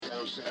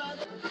Welcome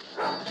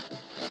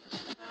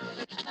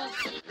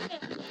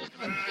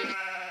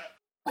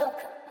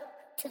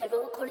to the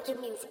Royal College of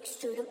Music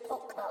Student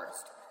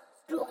Podcast,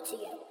 brought to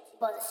you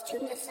by the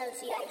Student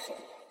Association.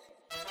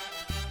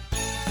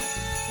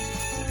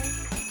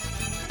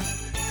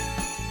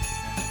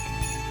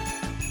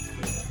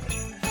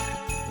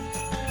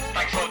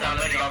 Thanks for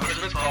downloading our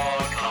Christmas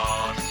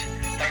podcast.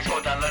 Thanks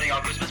for downloading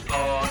our Christmas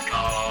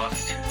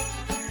podcast.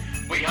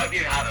 We hope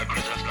you have a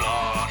Christmas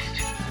blast.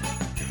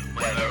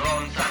 Whether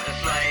on Santa's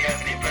sleigh,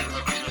 opening presents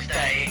on Christmas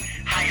Day,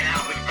 hanging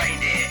out with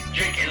reindeer,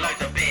 drinking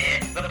loads of beer,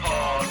 the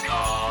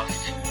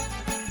podcast.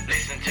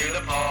 Listen to the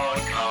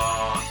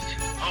podcast.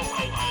 Ho,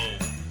 ho, ho.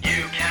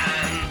 You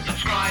can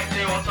subscribe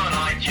to us on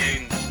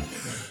iTunes.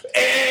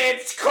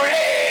 It's Christmas!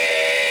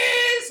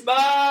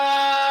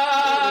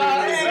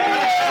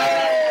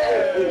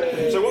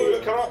 So what have we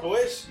got coming up,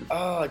 boys?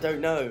 Oh, I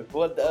don't know.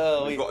 What?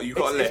 You've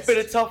got a list. It's been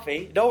a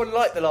toughie. No one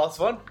liked the last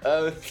one.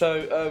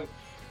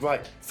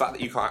 Right. The fact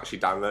that you can't actually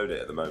download it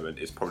at the moment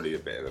is probably a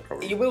bit of a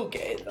problem. You will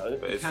get it though.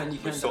 But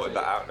we've sorted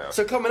that out now.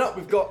 So coming up,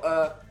 we've got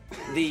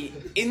the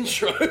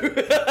intro.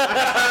 This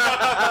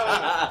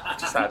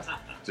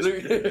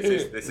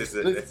is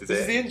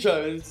the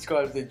intro. It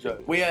describes the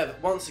intro. We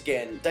have once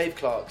again Dave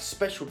Clark's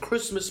special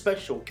Christmas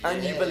special.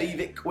 Can you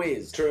believe it?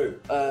 Quiz. True.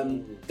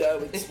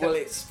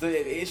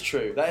 It is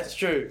true. That's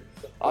true.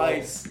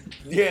 Yes.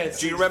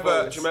 Yes. Do you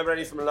remember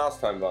any from the last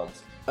time,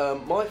 Vance?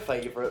 My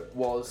favourite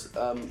was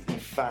the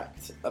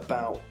fact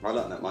about I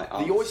don't know, my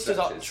the oysters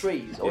up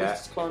trees.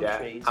 Oysters climb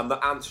trees. And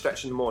the ants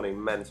stretch in the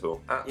morning, mental.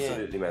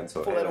 Absolutely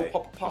mental. I thought they'd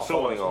all pop apart. I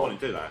want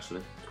to do that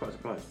actually. It's quite a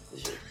surprise.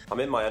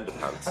 I'm in my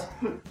underpants.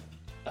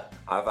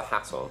 I have a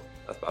hat on.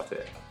 That's about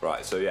it.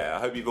 Right, so I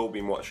hope you've all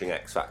been watching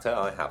X Factor.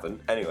 I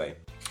haven't. Anyway,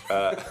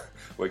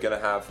 we're going to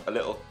have a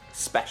little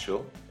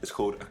special. It's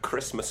called A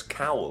Christmas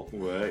Cowl.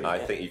 Right. I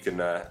think you can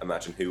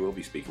imagine who we'll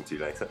be speaking to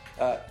later.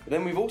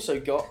 Then we've also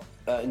got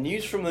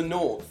news from the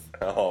north.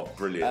 Oh,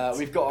 brilliant.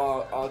 We've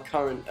got our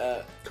current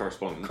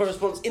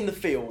correspondents in the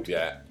field.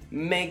 Yeah.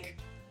 Meg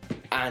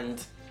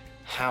and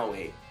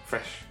Howie.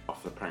 Fresh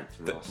off the prank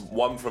from last.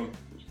 One from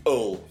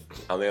Hull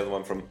and the other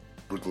one from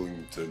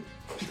Bridlington.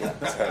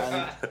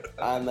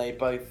 And they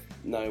both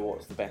know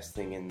what's the best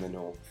thing in the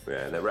north.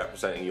 Yeah, and they're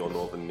representing your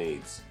northern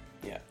needs.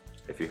 Yeah.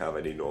 If you have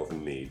any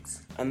northern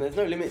needs. And there's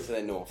no limit to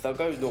their north. They'll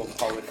go North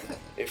Pole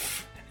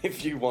if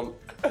you want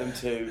them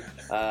to.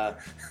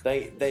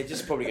 They're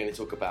just probably going to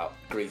talk about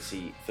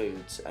greasy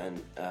foods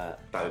and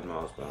Ballad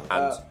Mars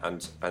bar.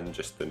 And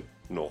just the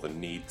northern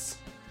needs.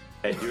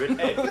 Ed, do you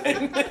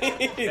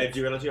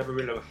realise you have a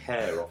real little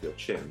hair off your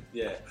chin?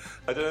 Yeah.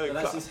 I don't know. So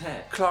that's his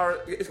hair.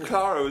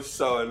 Clara was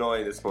so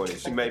annoying this morning.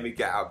 She made me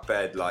get out of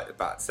bed like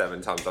about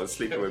 7 times. I was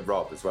sleeping with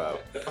Rob as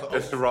well.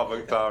 It's Rob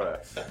and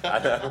Clara.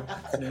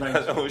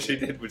 And all she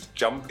did was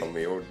jump on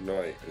me all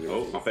night.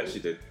 Oh, I bet she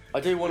did. I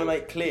do want to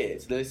make clear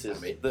to the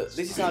listeners that this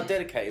is how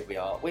dedicated we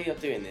are. We are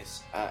doing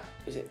this at,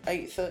 is it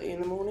 8:30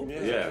 in the morning?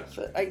 Yeah.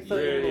 8:30 in the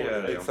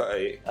morning.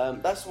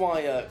 8:30. That's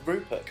why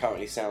Rupert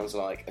currently sounds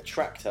like a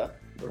tractor.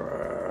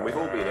 We've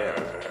all been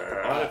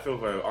here. I don't feel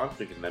very... I'm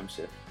thinking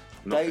Lemsip.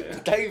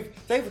 Dave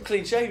was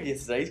clean shaven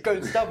yesterday. He's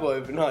grown stubble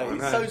overnight.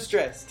 He's so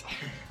stressed.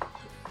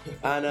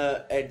 And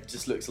Ed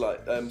just looks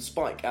like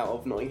Spike out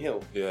of Notting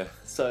Hill. Yeah.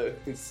 So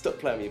stop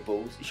playing with your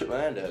balls. You shook my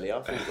hand earlier.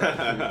 I think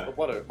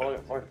why don't worry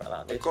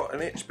about that. I've got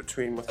an itch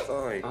between my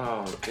thighs.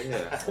 Oh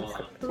dear.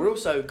 We've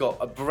also got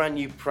a brand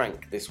new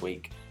prank this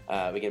week.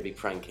 We're going to be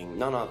pranking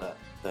none other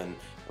than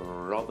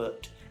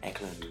Robert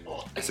Eckland.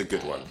 It's a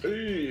good one.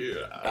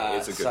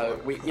 It's a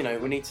good one.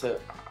 We need to.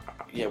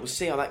 Yeah, we'll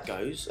see how that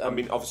goes. I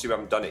mean, obviously we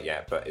haven't done it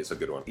yet, but it's a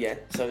good one. Yeah,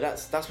 so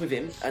that's with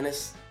him, and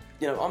it's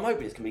I'm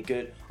hoping it's gonna be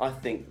good. I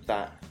think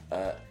that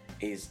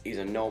is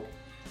a knob.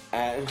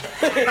 And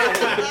So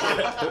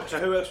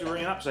who else are we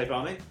ringing up, say,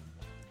 Barney?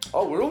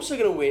 Oh, we're also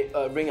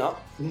gonna ring up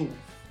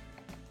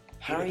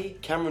Harry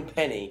Cameron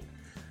Penny.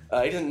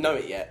 He doesn't know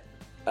it yet.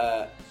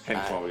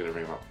 Hence why we're going to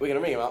ring him up. We're going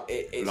to ring him up.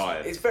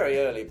 It's very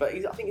early, but I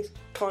think he's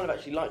kind of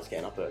actually likes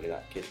getting up early,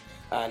 that kid.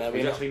 And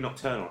he's actually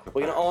nocturnal.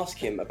 We're going to ask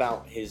him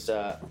about his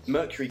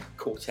Mercury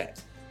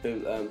Quartet, who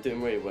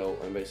doing really well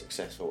and very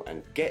successful.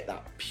 And get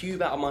that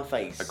pube out of my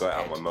face. I got it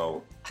out of my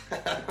mole.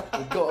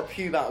 We've got a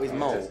pube out of his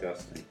mole.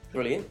 Disgusting.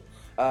 Brilliant.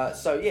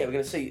 So yeah, we're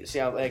going to see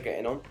how they're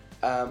getting on.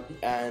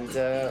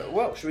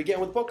 Should we get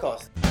on with the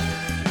podcast?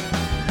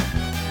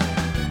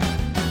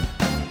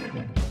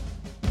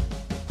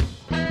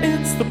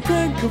 It's the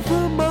prank of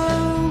the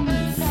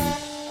month!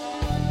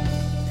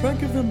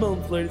 Prank of the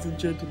month, ladies and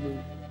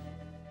gentlemen.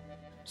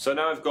 So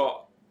now I've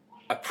got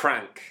a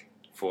prank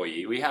for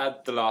you. We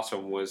had, the last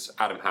one was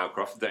Adam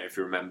Howcroft, I don't know if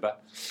you remember,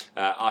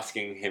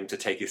 asking him to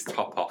take his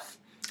top off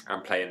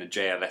and play in a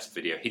JLS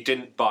video. He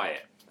didn't buy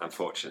it,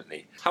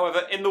 unfortunately.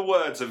 However, in the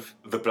words of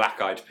the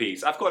Black Eyed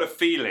Peas, I've got a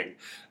feeling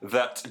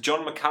that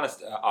John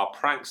McAllister, our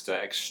prankster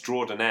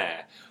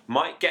extraordinaire,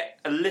 might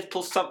get a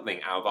little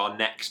something out of our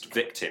next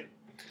victim.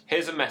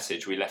 Here's a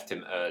message we left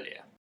him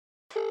earlier.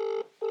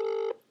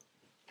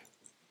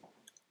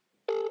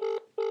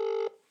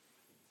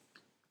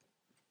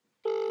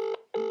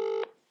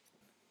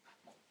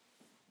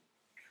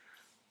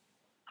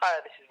 Hi,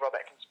 this is Rob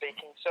Eckland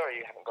speaking. Sorry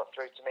you haven't got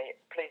through to me.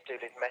 Please do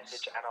leave a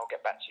message and I'll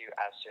get back to you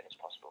as soon as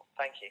possible.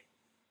 Thank you.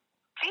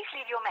 Please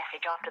leave your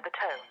message after the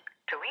tone.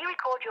 To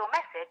re-record your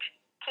message,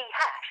 key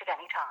hash at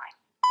any time.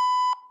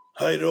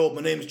 Hi Rob,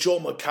 my name's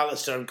John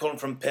McAllister. I'm calling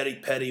from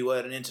Peri Peri.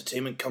 We're an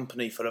entertainment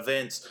company for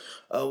events.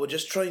 We're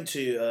just trying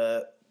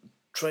to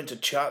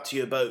chat to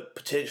you about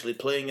potentially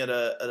playing at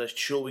a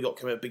show we got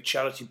coming, a big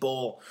charity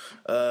ball.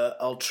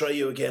 I'll try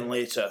you again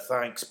later.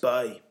 Thanks.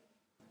 Bye.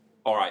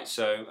 All right,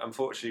 so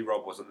unfortunately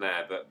Rob wasn't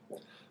there, but I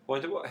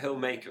wonder what he'll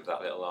make of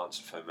that little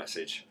answer phone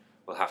message.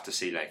 We'll have to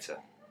see later.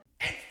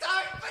 It's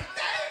time for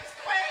Dave's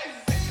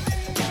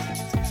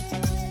quiz!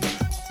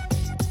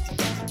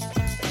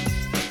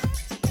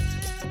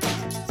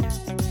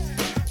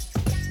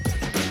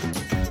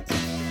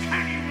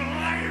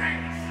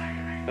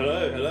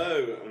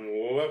 Hello,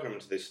 and welcome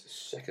to this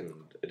second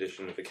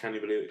edition of the Can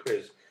You Believe It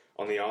quiz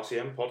on the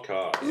RCM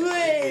podcast.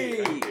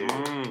 Thank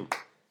you.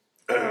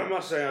 I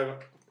must say,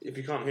 if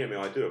you can't hear me,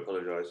 I do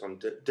apologise. I'm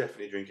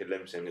definitely drinking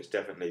Lemson. It's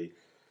definitely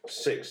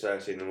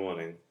 6:30 in the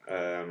morning.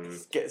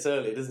 It gets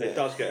early, doesn't it? It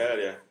does get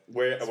earlier.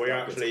 We're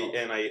actually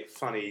in a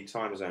funny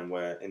time zone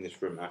where in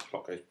this room our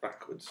clock goes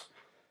backwards.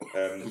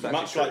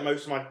 Much like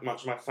much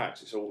of my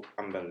facts, it's all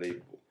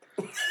unbelievable.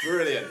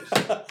 Brilliant.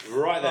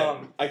 Right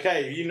then.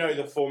 Okay, you know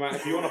the format.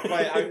 If you want to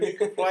play at home, you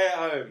can play at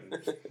home.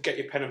 Get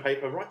your pen and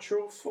paper, write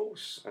true or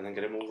false, and then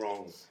get them all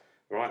wrong.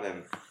 Right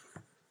then.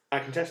 Our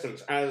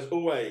contestants, as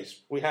always,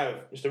 we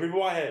have Mr. Ruby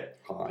Whitehead.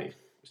 Hi.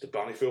 Mr.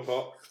 Barney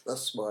Philpott.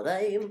 That's my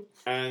name.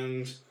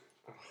 And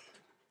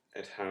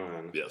Ed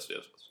Howan. Yes.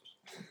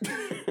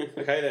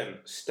 Okay then,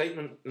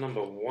 statement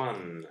number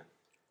 1.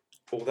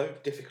 Although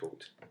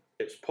difficult,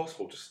 it's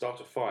possible to start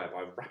a fire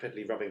by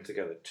rapidly rubbing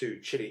together 2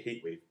 chili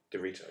heatwave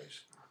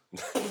Doritos.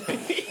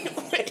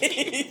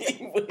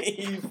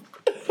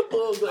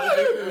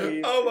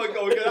 Oh my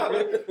god, we're going to have,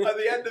 at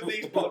the end of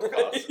these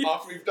podcasts,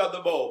 after we've done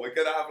them all, we're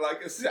going to have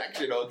like a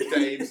section on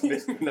Dave's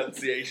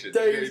mispronunciation.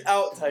 Dave's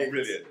outtakes.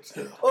 Brilliant.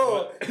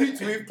 Oh,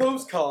 Heatwave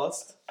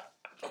postcast.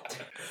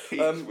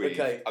 Heatwave.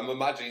 Okay. I'm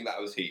imagining that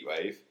was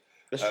Heatwave.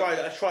 Let's try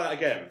that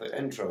again. The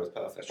intro is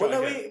perfect. Well,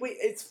 no, again.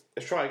 it's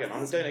Let's try again.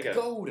 I'm doing it again.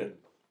 golden.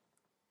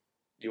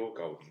 You're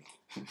golden.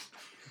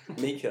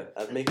 Mika,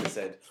 as Mika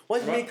said. Why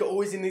is Mika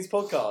always in these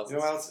podcasts? You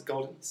know what else is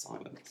golden?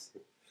 Silence.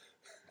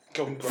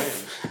 Golden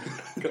Grahams.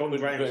 Golden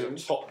Grahams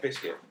is a top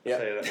biscuit. Yeah.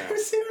 Say that now. They're a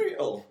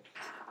cereal.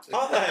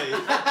 Are they?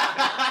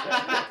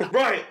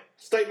 Right.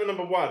 Statement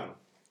number 1.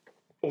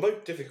 Although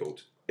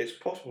difficult, it's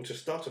possible to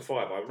start a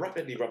fire by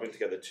rapidly rubbing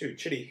together 2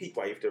 chili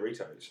heatwave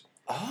Doritos.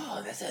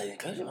 Oh, that's a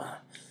good one.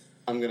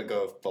 I'm going to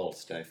go with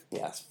false, Dave.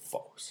 Yeah, that's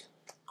false.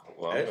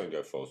 Well, I'm going to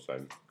go false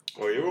then.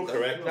 Well, you're all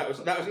correct. That was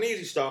an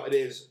easy start. It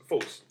is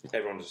false.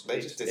 Everyone just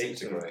They just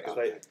disintegrate.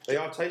 They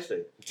are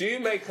tasty. Do you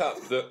make up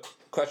the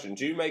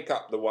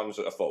ones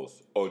that are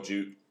false, or do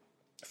you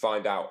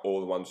find out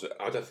all the ones that?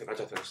 I don't think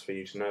that's for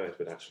you to know,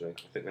 Edward. Actually,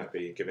 I think that'd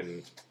be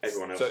giving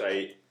everyone else So-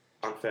 a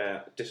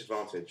unfair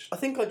disadvantage. I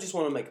think I just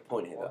want to make a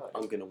point here that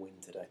I'm going to win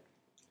today.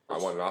 I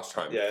won last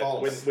time. Yeah,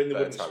 False. win the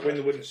Third time, win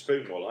the wooden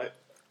spoon, more like.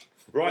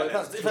 Right.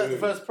 Well, then. if that's the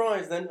first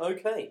prize, then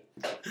okay.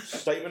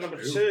 Statement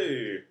number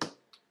 2.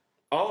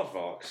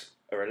 Aardvarks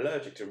are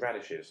allergic to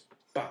radishes,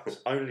 but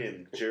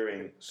only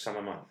during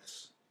summer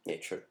months. Yeah,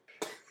 true.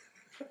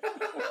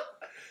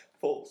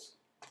 False.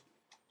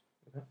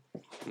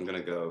 I'm going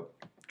to go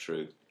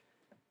true.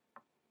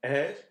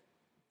 Ed,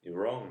 you're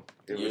wrong.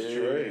 It was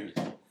true.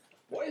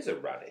 What is a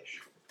radish?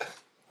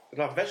 It's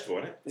like a vegetable,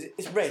 isn't it?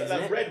 It's red, isn't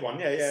That it? red one,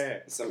 yeah.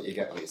 It's something you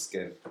get on your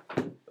skin.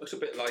 Looks a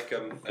bit like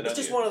an It's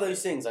just one of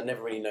those things I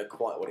never really know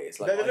quite what it is.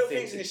 Like, They're the I little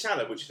think things in your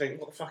salad which you think,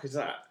 what the fuck is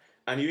that?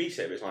 And you eat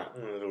it, but it's like,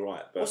 it's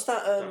alright. what's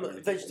that don't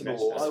really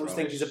vegetable I always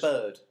think is a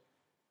bird?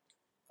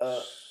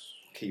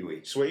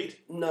 Kiwi. Swede?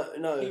 No.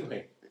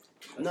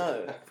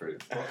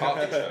 Fruit.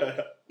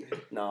 Artichoke.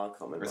 No, I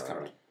can't remember. Where's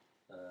curry?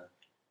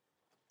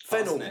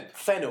 Fennel. Parsnip.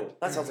 Fennel.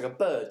 That sounds like a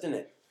bird, doesn't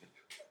it?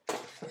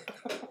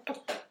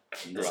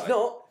 It's Right.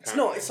 not. It's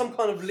not. It's some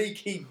kind of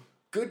leaky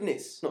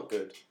goodness. It's not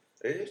good.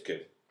 It is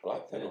good. I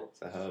like fennel.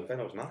 It's a herb.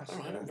 Fennel's nice.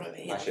 Alright, I'm right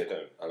here. Actually, I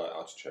don't. I like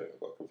artichoke. I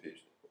got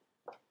confused.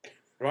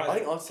 Right. I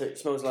think artichoke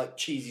smells like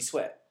cheesy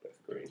sweat.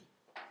 Green.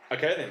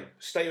 Okay then.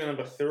 Statement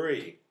number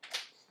 3.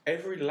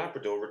 Every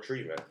Labrador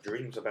retriever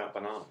dreams about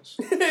bananas.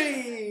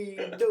 Hey,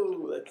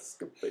 no, that's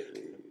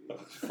completely.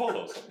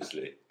 False,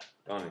 obviously.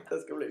 Barney.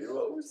 That's completely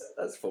wrong.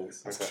 That's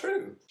false. Okay.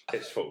 True.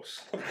 It's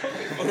false.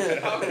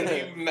 How can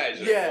you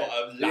measure Yeah, what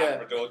a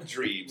Labrador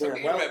dreams? I Yeah.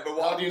 can Well, remember how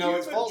what do you know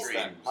it's human false then?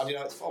 dreams. How do you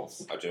know it's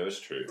false? I do know it's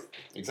true.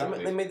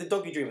 Exactly. They made the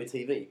doggy dream with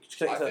TV.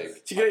 She I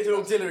connects think- an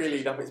auxiliary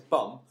lead up its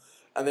bum,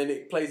 and then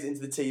it plays it into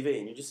the TV,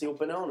 and you just see all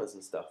bananas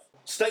and stuff.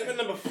 Statement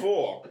number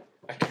 4.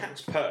 A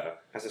cat's purr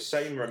has the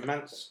same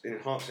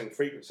romance-enhancing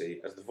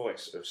frequency as the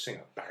voice of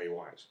singer Barry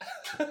White.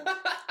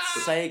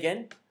 Say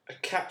again. A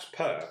cat's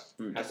purr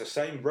has the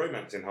same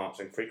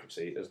romance-enhancing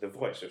frequency as the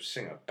voice of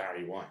singer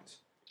Barry White.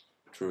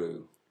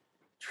 True.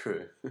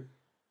 True.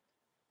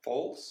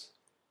 False?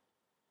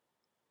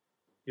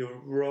 You're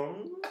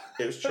wrong.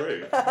 It was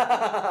true.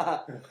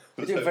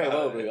 We're doing very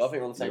well, Blue. I think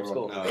we're on the same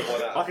score.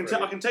 I can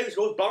tell you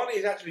scores. Barney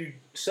is actually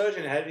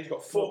surging ahead. He's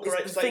got 4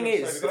 correct The thing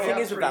statements.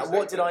 is with that,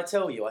 what did I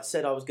tell you? I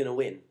said I was going to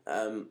win.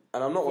 And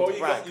I'm not one to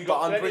brag, but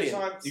I'm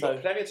brilliant. You've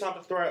got plenty of time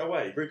to throw it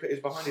away. Rupert is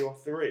behind you on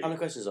 3. How many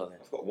questions are there?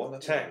 I've got 1.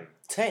 10.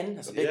 10?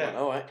 That's a big one.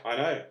 All right. I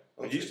know.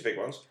 I'm used to big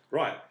ones.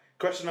 Right.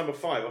 Question number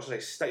 5. I should say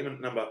statement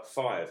number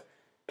 5.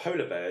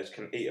 Polar bears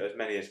can eat as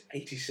many as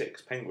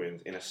 86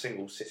 penguins in a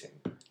single sitting.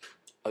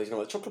 Oh, he's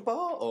going to chocolate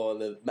bar or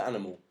the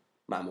mammal?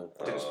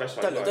 Didn't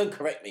specify. Don't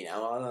correct me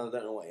now. I don't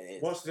know what it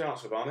is. What's the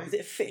answer, Barney? Is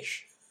it a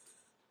fish?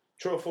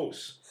 True or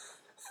false?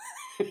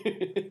 Are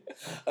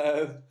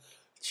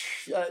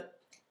we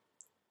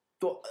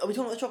talking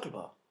about the chocolate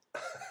bar?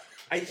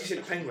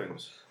 86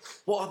 penguins.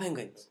 What are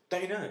penguins?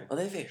 Don't you know? Are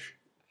they fish?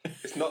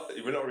 It's not.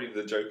 We're not reading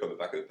the joke on the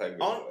back of the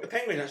penguin. Aren't the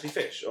penguins actually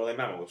fish, or are they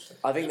mammals?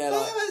 I think they're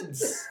like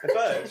birds. They're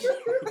birds.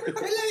 They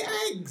lay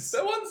eggs.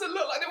 The ones that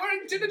look like they're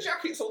wearing dinner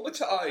jackets all the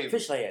time.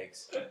 fish lay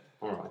eggs.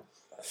 All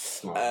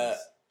right.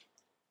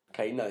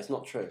 Okay, no, it's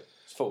not true.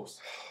 It's false.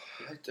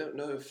 I don't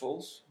know.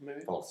 False.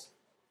 Maybe false.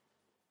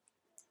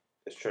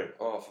 It's true.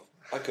 Oh,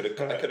 I could have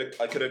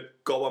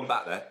got one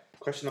back there.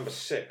 Question number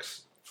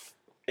 6.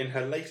 In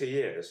her later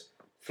years,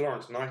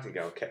 Florence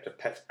Nightingale kept a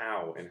pet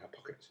owl in her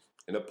pocket.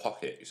 In a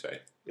pocket, you say?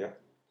 Yeah.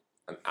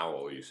 An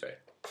owl, you say?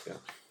 Yeah.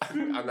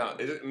 And now,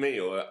 is it me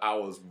or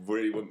owls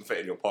really wouldn't fit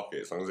in your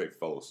pocket as long as it's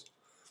false?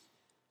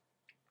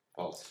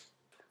 False.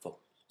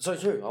 So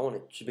true. I want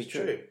it to be It's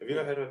true. true. Have you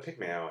ever heard of a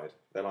pygmy owl?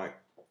 They're like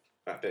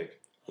that big.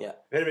 Yeah.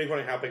 If anybody's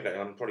wondering how big they are,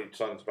 I'm probably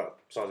about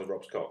the size of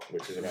Rob's cock,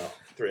 which is about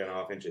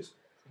 3.5 inches.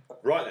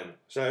 Right then.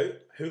 So,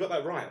 who got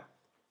that right?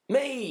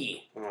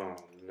 Me! Oh,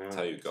 no. That's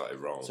how you got it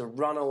wrong. It's a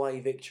runaway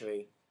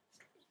victory.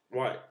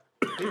 Right.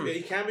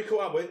 He can be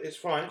caught up with. It's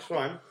fine. It's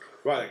fine.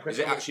 Right then. Is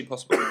it actually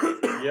possible?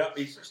 Yep.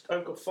 He's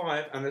only got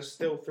 5, and there's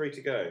still 3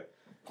 to go.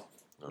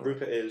 Oh.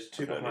 Rupert is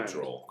 2 Can only behind.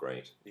 draw.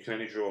 Great. You can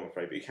only draw, I'm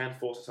afraid, but you can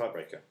force a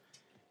tiebreaker.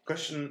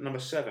 Question number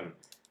 7.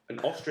 An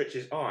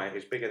ostrich's eye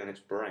is bigger than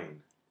its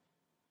brain.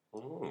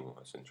 Oh,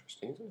 that's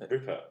interesting, isn't it?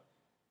 Rupert.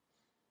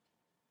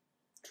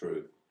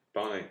 True.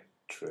 Barney.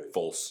 True.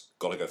 False.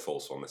 Gotta go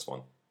false on this one.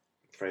 I'm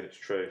afraid it's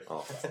true.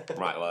 Oh,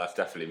 right. Well, that's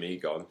definitely me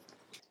gone.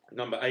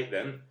 Number 8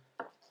 then.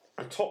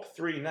 The top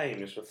 3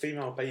 names for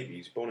female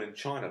babies born in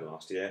China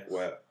last year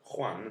were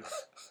Juan,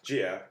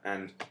 Gia,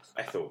 and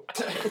Ethel.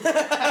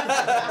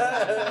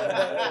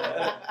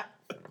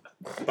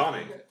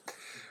 Barney.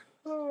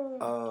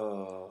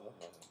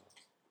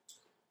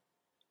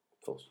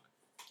 False.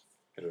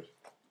 Edward.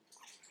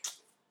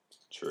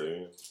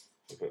 True.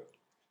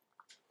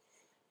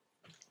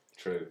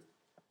 True.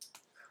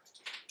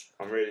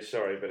 I'm really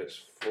sorry, but it's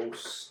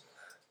false.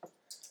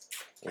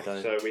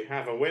 Okay. So we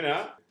have a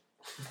winner.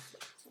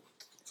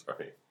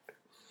 Sorry.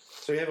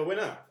 So we have a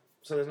winner.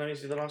 So there's no need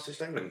to do the last 2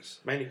 statements.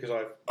 Mainly because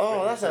I've Oh,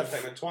 written that's the a same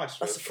statement twice.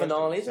 That's for a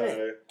finale, isn't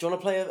question, it? Do you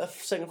want to play a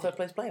second, third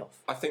place playoff?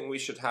 I think we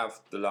should have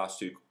the last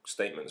 2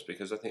 statements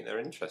because I think they're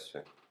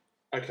interesting.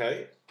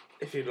 Okay,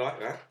 if you'd like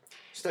that.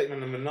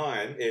 Statement number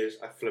 9 is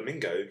a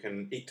flamingo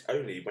can eat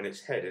only when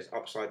its head is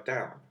upside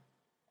down.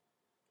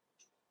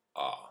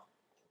 Ah.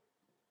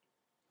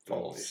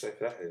 What do you say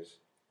for that is?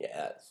 Yeah,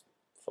 that's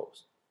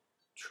false.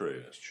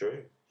 True. It's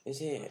true. Is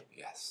it?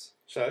 Yes.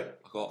 So?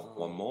 I got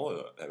one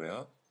more. There we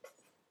are.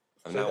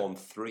 I'm So now on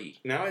 3.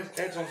 Now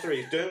Ed's on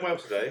 3. He's doing well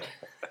today.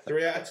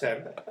 3 out of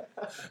 10.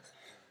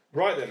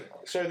 Right then.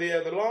 So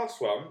the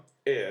last one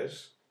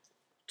is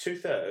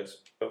 2/3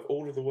 of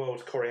all of the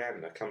world's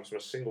coriander comes from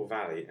a single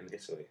valley in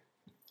Italy.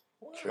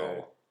 Wow.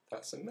 True.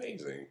 That's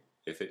amazing.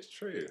 If it's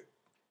true.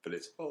 But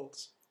it's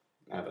false.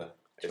 Never.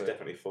 It's True.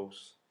 definitely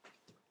false.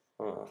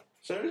 Oh.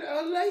 So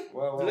late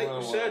Well.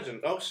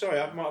 resurgence. Oh, sorry,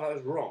 I've marked that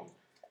as wrong.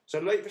 So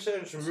late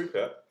resurgence from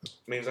Rupert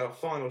means our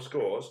final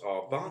scores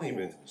are Barney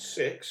with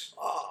 6,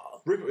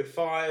 Rupert with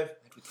 5,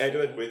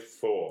 Edward with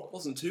 4.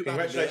 Wasn't too bad.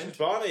 Congratulations,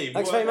 Barney.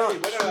 Thanks very much.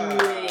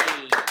 Winner.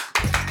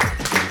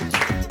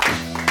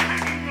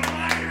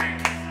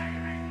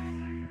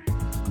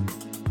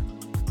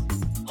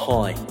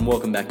 Hi, and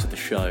welcome back to the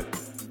show.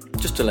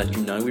 Just to let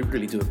you know, we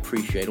really do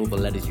appreciate all the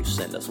letters you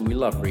send us, and we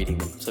love reading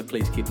them, so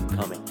please keep them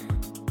coming.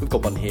 We've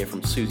got one here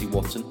from Susie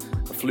Watson,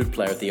 a flute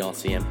player at the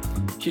RCM.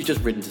 She's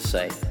just written to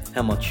say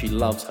how much she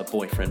loves her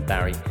boyfriend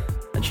Barry,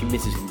 and she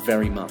misses him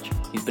very much.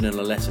 He's been in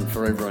a lesson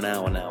for over an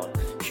hour now,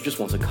 and she just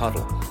wants a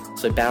cuddle.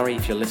 So Barry,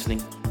 if you're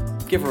listening,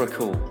 give her a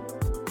call.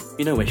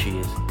 You know where she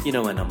is. You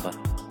know her number.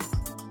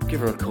 Give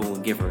her a call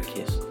and give her a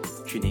kiss.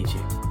 She needs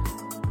you.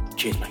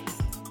 Cheers, mate.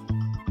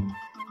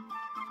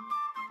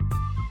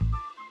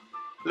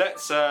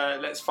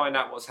 Let's find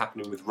out what's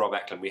happening with Rob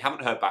Eckland. We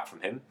haven't heard back from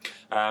him.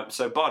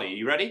 So Barney, are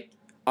you ready?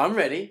 I'm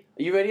ready.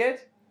 Are you ready,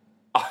 Ed?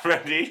 I'm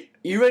ready.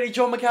 You ready,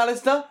 John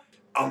McAllister?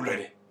 I'm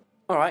ready.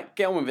 All right,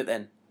 get on with it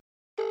then.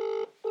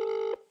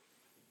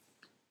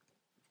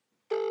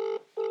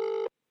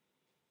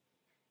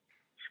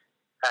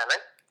 Hello?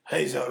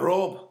 Hey, is that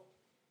Rob?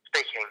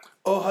 Speaking.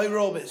 Oh, hi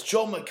Rob, it's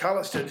John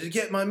McAllister. Did you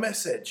get my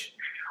message?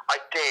 I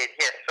did,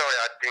 yes, sorry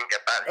I didn't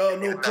get back. Oh,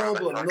 no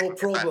problem, no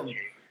problem.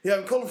 Yeah,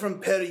 I'm calling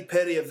from Peri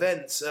Peri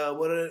Events.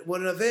 We're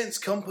an events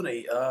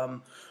company.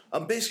 I'm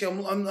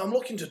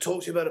looking to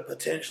talk to you about a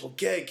potential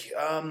gig.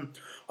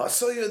 I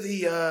saw you at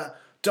the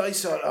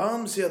Dice Art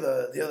Arms the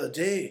other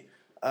day.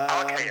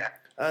 Okay, yeah.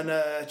 And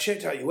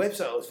checked out your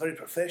website. It was very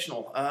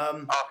professional.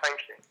 Thank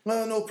you.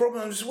 No, no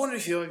problem. I'm just wondering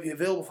if you might be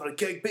available for a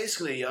gig.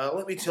 Basically,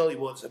 let me tell you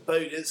what it's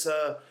about. It's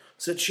a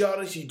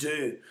charity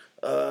do.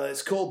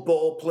 It's called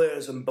Ball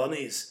Players and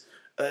Bunnies.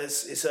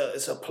 It's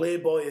a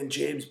Playboy and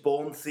James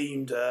Bond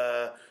themed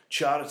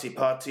charity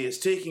party. It's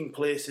taking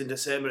place in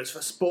December. It's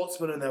for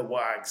sportsmen and their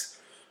wags.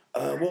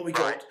 What we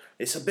got?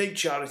 It's a big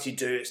charity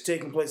do. It's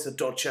taking place at the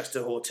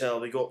Dorchester Hotel.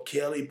 We got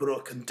Kelly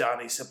Brook and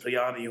Danny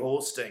Cipriani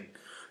hosting.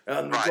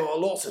 And we've got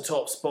lots of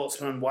top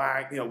sportsmen,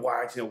 wags,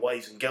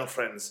 wives and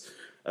girlfriends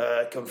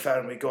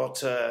confirmed. We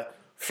got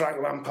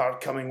Frank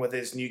Lampard coming with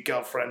his new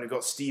girlfriend. We've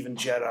got Steven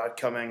Gerrard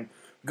coming.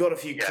 We've got a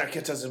few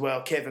cricketers as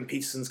well. Kevin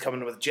Peterson's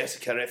coming with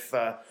Jessica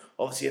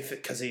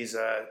because he's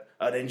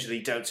an injury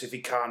doubt, so if he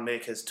can't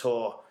make his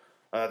tour,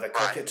 the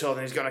cricket tour,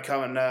 then he's going to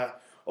come. And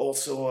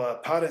also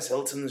Paris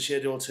Hilton's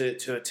scheduled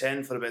to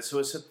attend for a bit. So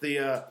it's at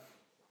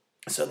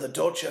the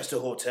Dorchester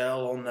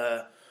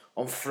Hotel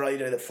on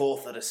Friday the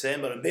 4th of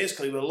December, and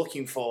basically we're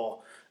looking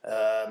for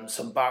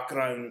some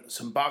background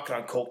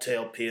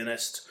cocktail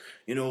pianist.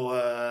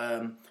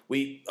 I'll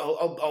be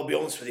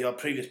honest with you, our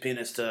previous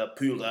pianist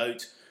pulled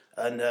out,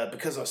 and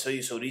because I saw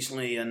you so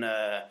recently, and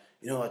I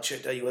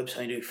checked out your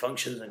website, you do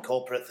functions and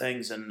corporate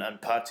things and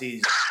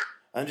parties.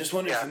 I'm just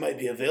wondering if you might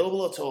be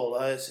available at all.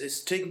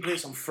 It's taking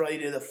place on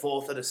Friday the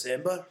 4th of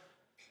December.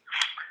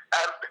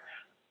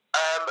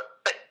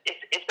 But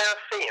is there a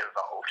fee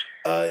involved?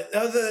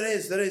 There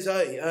is.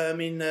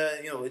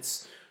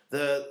 It's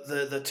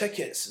the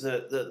tickets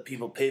that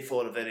people pay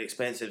for are very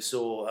expensive.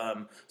 So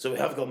we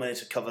have got money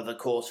to cover the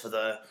cost for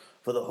the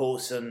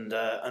hosts and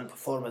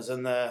performers,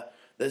 and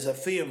there's a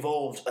fee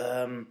involved.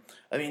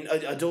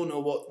 I don't know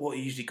what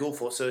you usually go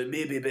for, so it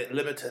may be a bit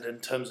limited in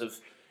terms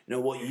of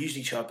what you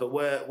usually charge, but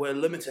we're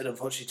limited,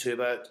 unfortunately, to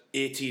about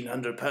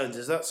 £1,800.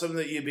 Is that something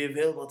that you'd be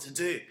available to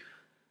do?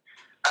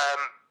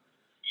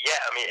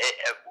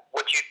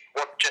 Would you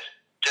want just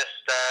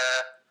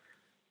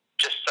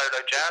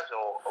solo jazz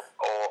or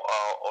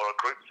a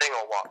group thing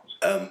or what?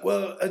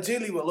 Well,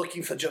 ideally we're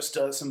looking for just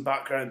some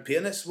background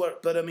pianist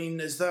work, but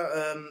is that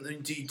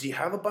do you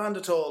have a band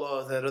at all,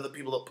 or are there other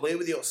people that play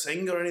with you or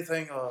sing or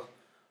anything, or?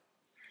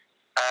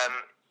 I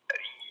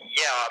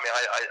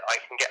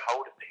can get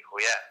hold of people,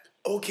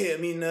 Okay,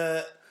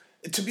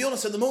 to be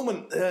honest, at the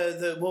moment,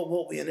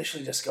 what we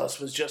initially discussed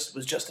was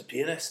just a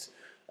pianist.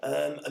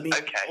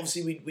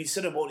 Obviously we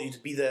sort of wanted you to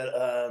be there,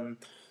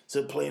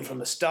 so playing from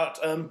the start.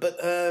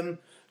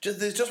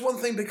 There's just one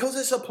thing, because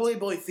it's a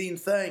Playboy themed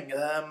thing.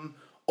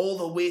 All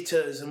the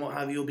waiters and what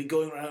have you will be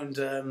going around.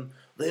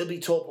 They'll be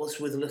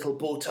topless with little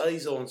bow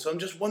ties on. So I'm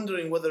just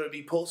wondering whether it'd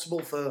be possible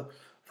for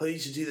you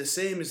to do the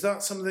same. Is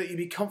that something that you'd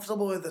be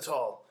comfortable with at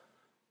all?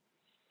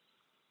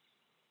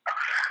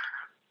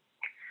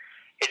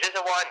 Is this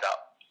a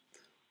wind-up?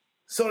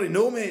 Sorry,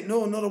 no, mate.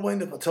 No, not a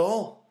wind-up at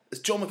all.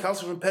 It's John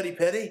McAllister from Peri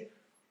Peri.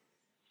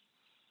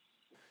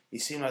 You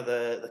seem like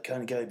the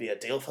kind of guy who'd be a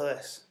deal for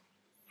this.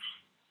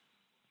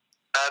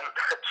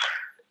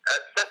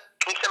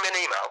 Can you send me an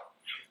email?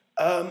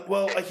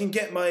 Well, I can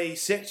get my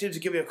secretary to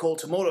give you a call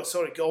tomorrow.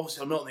 Sorry,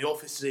 obviously I'm not in the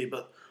office today,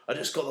 but I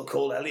just got the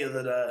call earlier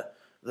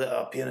that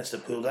our pianist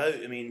had pulled out.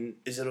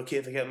 Is it okay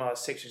if I get my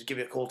secretary to give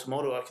you a call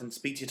tomorrow? I can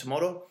speak to you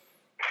tomorrow?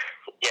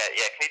 Yeah,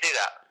 can you do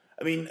that?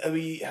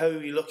 How are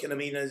we looking?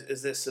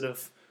 Is this sort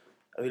of,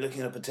 are we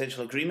looking at a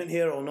potential agreement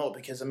here or not?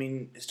 Because,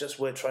 it's just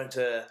we're trying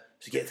to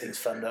get things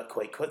firmed up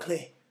quite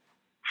quickly.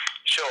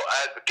 Sure.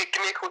 Give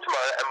me a call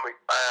tomorrow and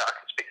I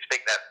can speak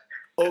then.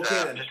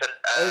 Okay then. Got a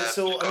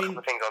couple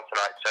of things on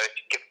tonight, so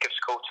give us a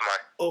call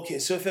tomorrow. Okay,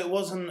 so if it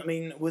wasn't,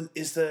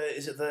 is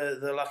it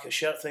the lack of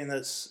shirt thing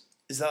is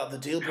that the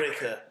deal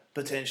breaker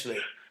potentially?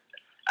 No,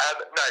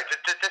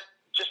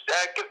 just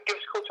give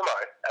us a call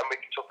tomorrow and we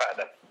can talk about it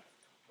then.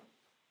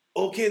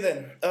 Okay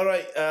then. All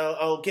right.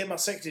 I'll get my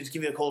secretary to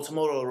give you a call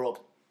tomorrow, Rob.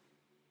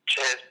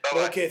 Cheers.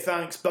 Bye. Okay.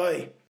 Thanks.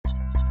 Bye.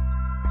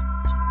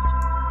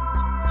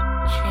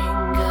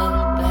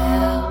 Jingle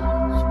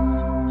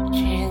bells,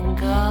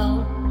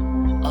 jingle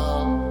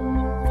all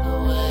the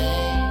way.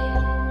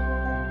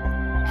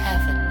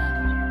 Have a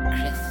lovely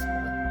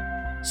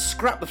Christmas.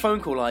 Scrap the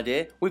phone call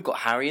idea. We've got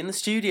Harry in the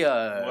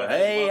studio. Well,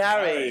 hey,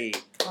 Harry.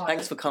 Hi.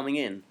 Thanks for coming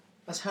in.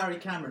 That's Harry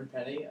Cameron,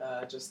 Penny.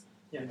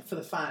 For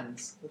the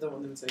fans. I don't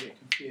want them to get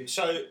confused.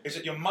 So, is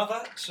it your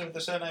mother, with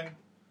the surname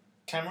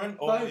Cameron,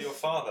 or Both. your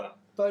father?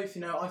 Both,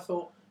 I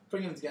thought,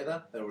 bring them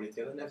together. They're already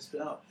together, never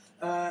split up.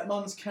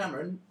 Mum's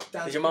Cameron,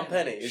 Dad's Is your mum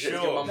Penny? Is it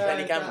your mum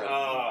Penny Cameron?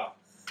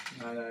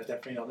 No,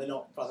 definitely not. They're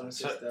not brother and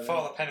sister. So,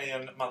 Father Penny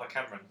and Mother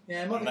Cameron?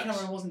 Yeah, Mother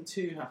Cameron wasn't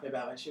too happy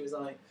about it. She was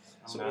like,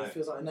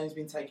 feels like her name's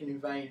been taken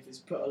in vain if it's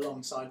put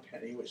alongside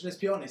Penny, which, let's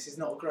be honest, is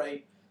not a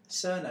great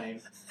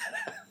surname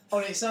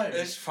on its own.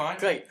 It's fine.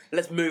 Great.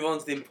 Let's move on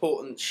to the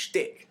important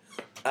shtick.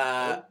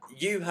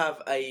 You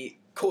have a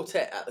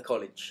quartet at the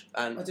college,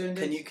 and I do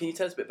can indeed. you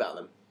tell us a bit about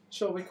them?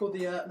 Sure, we're called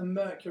the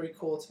Mercury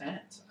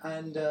Quartet,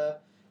 and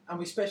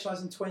we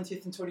specialise in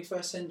 20th and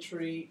 21st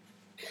century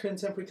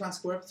contemporary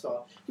classical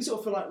repertoire. We sort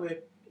of feel like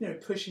we're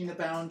pushing the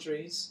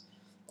boundaries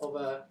of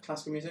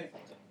classical music.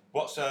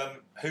 What's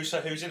who's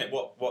in it?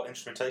 What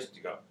instrumentation do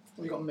you got?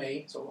 We've got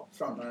me, sort of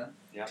frontman,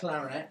 Yeah.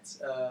 clarinet,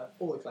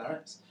 all the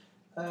clarets.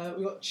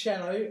 We've got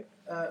cello.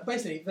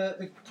 Basically,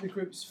 the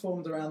group's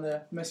formed around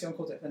the Messiaen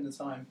Quartet at the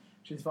time,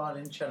 which is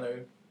violin,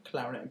 cello,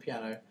 clarinet, and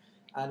piano.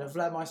 And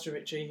Vlad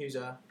Maestrovicci, who's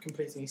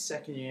completing his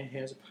second year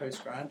here as a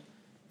postgrad,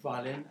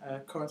 violin.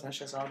 Corentin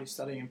Chassard, who's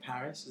studying in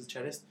Paris as a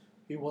cellist,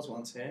 who was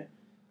once here.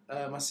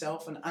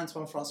 Myself and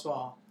Antoine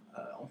Francois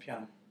on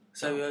piano.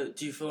 So,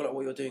 do you feel like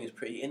what you're doing is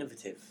pretty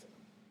innovative?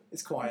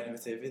 It's quite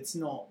innovative. It's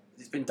not.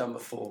 It's been done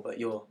before, but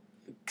you're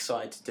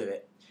excited to do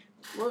it.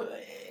 Well,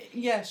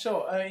 yeah,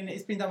 sure. I mean,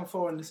 it's been done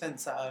before in the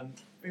sense that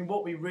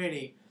what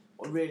really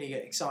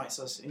excites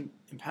us,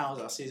 empowers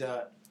us, is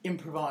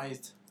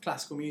improvised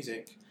classical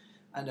music,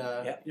 and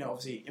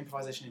obviously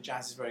improvisation in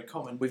jazz is very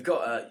common. We've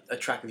got a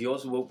track of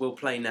yours. We'll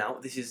play now.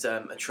 This is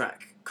a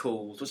track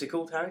called. What's it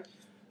called, Harry? It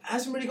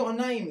hasn't really got a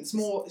name. It's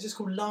just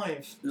called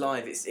Live.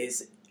 Live. It's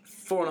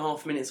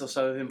 4.5 minutes or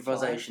so of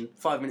improvisation.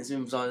 5 minutes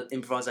of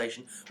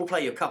improvisation. We'll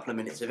play you a couple of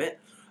minutes of it.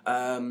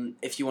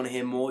 If you want to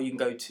hear more, you can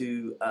go to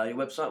your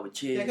website,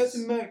 which is... Yeah, go to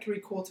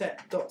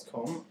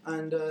mercuryquartet.com,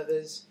 and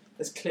there's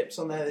clips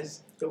on there,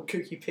 there's little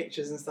kooky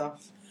pictures and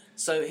stuff.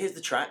 So here's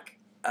the track,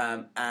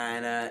 and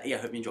hope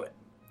you enjoy it.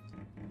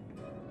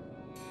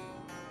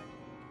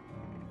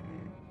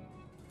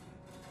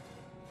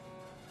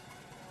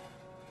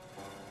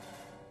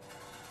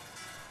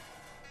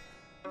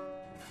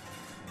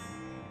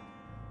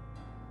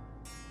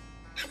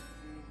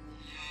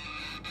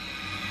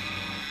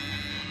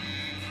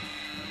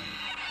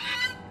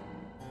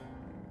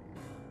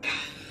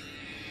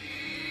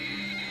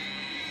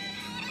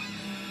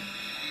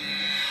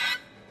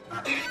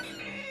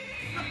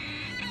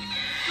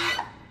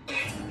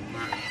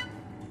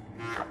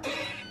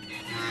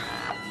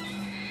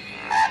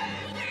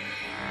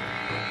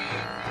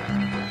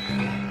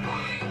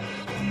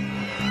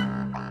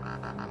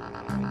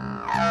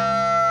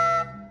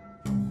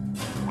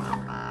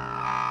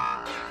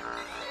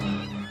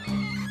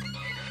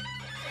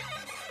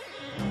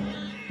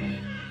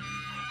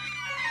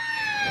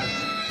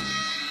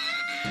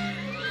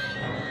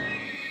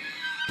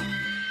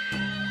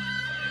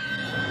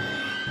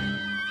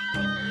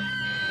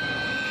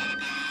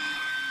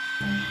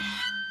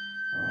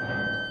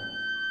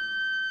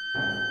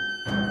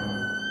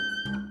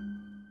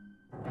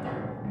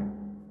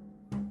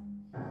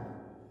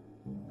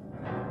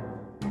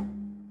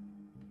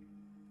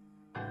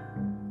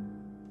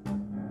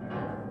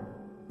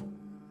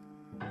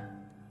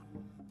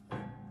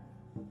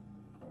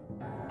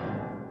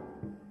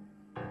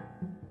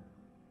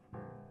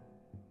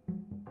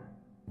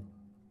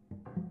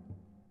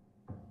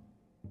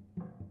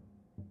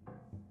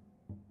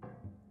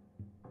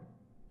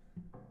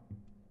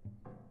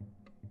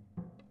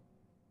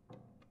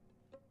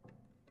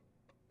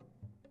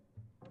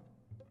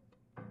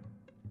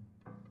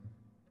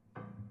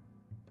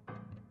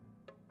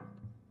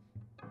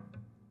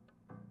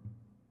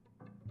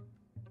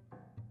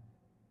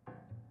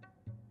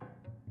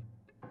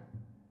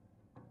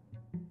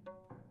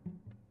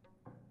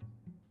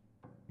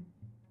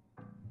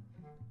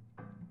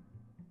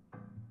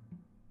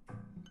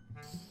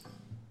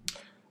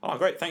 Oh,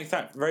 great! Thank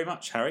you very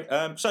much, Harry.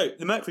 So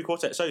the Mercury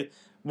Quartet. So,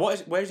 where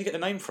did you get the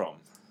name from?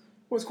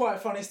 Well, it's quite a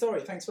funny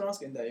story. Thanks for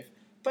asking, Dave.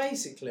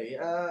 Basically,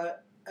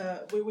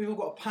 we've all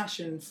got a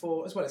passion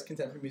for, as well as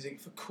contemporary music,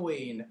 for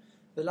Queen,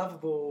 the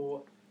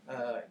lovable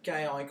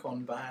gay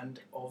icon band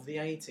of the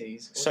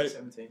 80s or the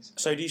 70s.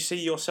 So, do you see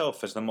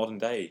yourself as the modern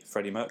day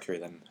Freddie Mercury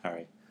then,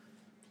 Harry?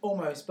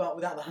 Almost, but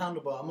without the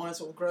handlebar. Mine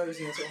sort of grows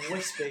in a sort of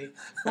wispy.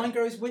 Mine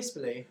grows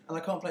wispily, and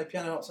I can't play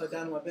piano upside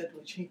down in my bed,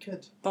 which he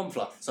could. Bum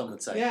fluff, some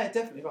would say. Yeah,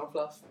 definitely bum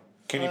fluff.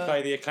 Can you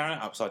play the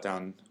clarinet upside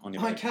down on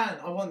your bed? I can.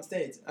 I once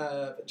did,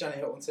 but Johnny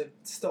Hilton said,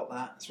 "Stop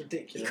that. It's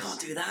ridiculous." You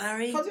can't do that,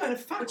 Harry. You can't do that in a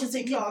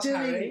faculty class,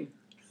 Harry.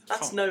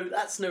 That's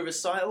no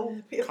recital.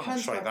 Peter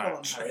Pan's back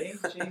on, Harry.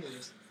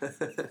 Jesus.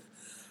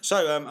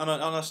 So,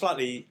 on a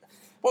slightly,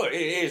 well, it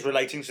is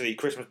relating to the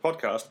Christmas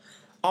podcast.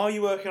 Are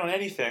you working on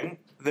anything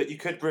that you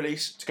could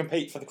release to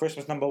compete for the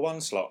Christmas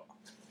 #1 slot?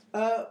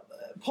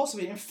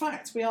 Possibly. In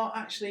fact, we are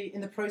actually in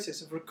the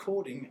process of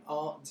recording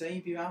our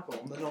debut album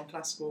on the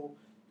non-classical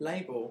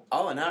label.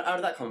 Oh, and how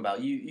did that come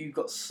about? You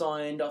got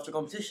signed after a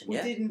competition,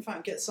 yeah? We did, in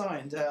fact, get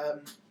signed.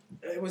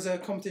 It was a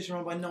competition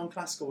run by a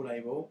non-classical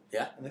label.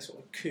 Yeah. And they're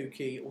sort of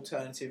kooky,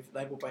 alternative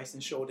label based in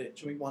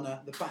Shoreditch. We won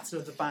the Battle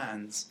of the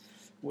Bands,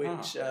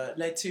 which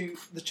led to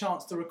the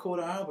chance to record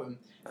our album.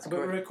 But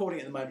we're recording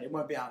it at the moment. It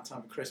won't be out in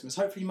time for Christmas.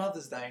 Hopefully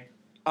Mother's Day.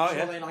 Oh,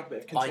 They like a bit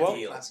of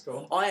contemporary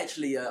classical. I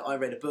actually I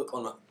read a book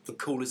on the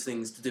coolest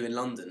things to do in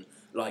London,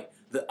 like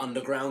the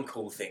underground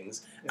cool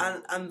things,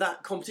 and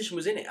that competition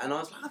was in it, and I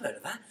was like, I've heard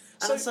of that,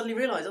 and I suddenly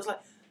realised, I was like,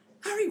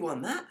 Harry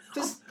won that.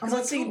 Because am I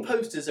I've seen cool?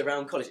 posters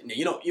around college. No,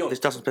 you're not. This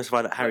doesn't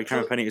specify that Harry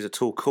Cameron Penny is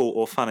at all cool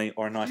or funny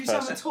or a nice You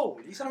sound person. a tool.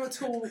 You sound a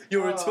tool.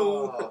 You're a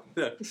tool.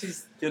 No,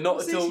 you're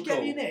not at all You get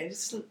cool. me in here.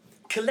 Just...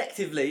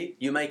 Collectively,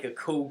 you make a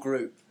cool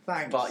group.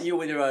 Thanks. But you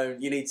on your own,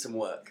 you need some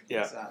work.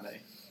 Yeah.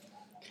 Exactly.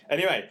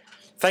 Anyway,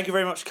 thank you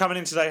very much for coming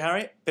in today,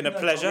 Harry. Been a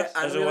pleasure,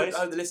 as always.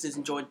 I hope the listeners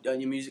enjoyed your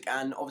music,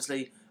 and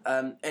obviously,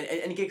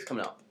 any gigs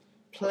coming up?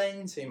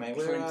 Plenty, mate.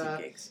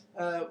 Plenty gigs.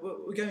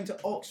 We're going to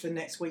Oxford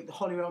next week, the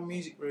Hollywell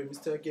Music Rooms,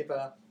 to give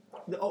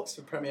the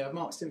Oxford premiere of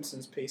Mark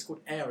Simpson's piece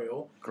called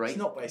Ariel. Great. It's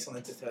not based on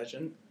the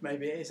detergent.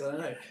 Maybe it is, I don't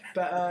know.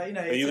 But, Are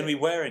you going to be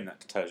wearing that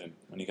detergent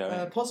when you go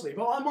in? Possibly,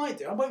 but I might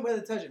do. I won't wear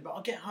the detergent, but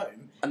I'll get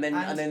home. And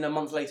then a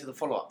month later, the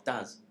follow-up,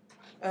 Daz.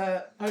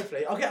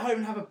 Hopefully. I'll get home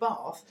and have a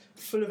bath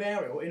full of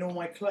Ariel in all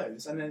my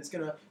clothes, and then it's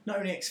going to not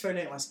only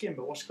exfoliate my skin,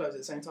 but wash clothes at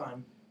the same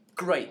time.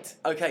 Great.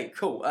 Okay,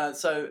 cool.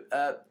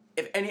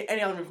 If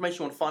any other information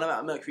you want to find out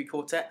about Mercury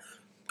Quartet,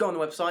 go on the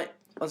website.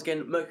 Once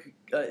again,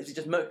 is it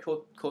just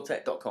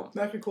mercuryquartet.com?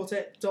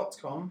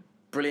 mercuryquartet.com.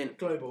 Brilliant.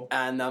 Global.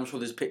 And I'm sure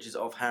there's pictures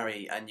of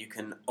Harry, and you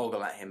can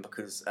ogle at him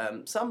because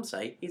some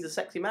say he's a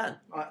sexy man.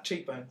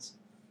 Cheekbones.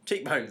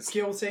 Cheekbones.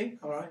 Guilty.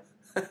 All right.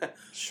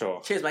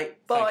 Sure. Cheers,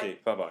 mate. Bye. Thank you.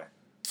 Bye-bye.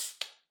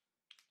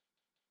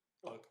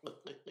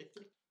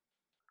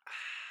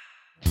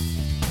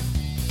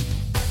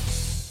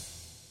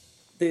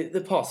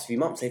 The past few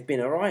months, they've been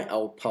a right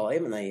old party,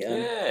 haven't they?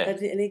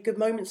 Any good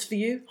moments for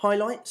you?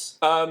 Highlights?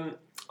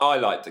 I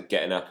liked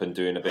getting up and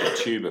doing a bit of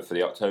tuba for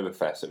the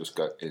Oktoberfest. It was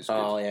good.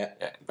 Oh, yeah.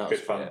 That was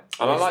fun. Yeah.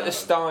 And I like the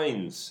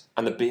Steins.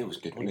 And the beer was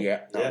good, wasn't it?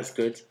 Yeah, that was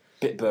good.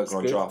 Bitburger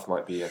on draft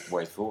might be a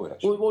way forward,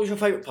 actually. What was your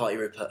favourite party,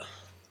 Rupert?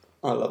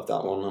 I loved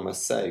that one, I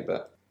must say,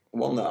 but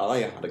one that I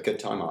had a good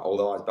time at,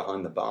 although I was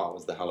behind the bar,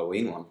 was the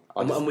Halloween one.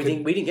 And we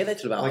didn't get there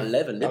till about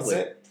 11, did we? That's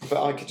it.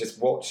 But I could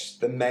just watch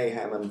the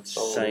mayhem and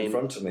soul in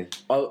front of me.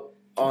 That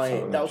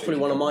was probably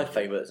one of my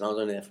favourites, and I was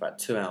only there for about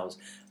 2 hours.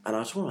 And I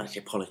just want to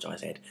actually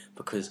apologise, Ed,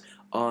 because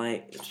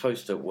I was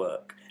supposed to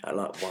work at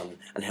like 1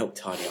 and help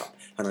tidy up,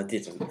 and I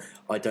didn't.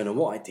 I don't know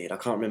what I did. I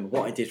can't remember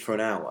what I did for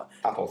an hour.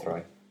 Apple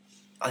throwing.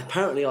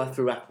 Apparently, I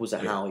threw apples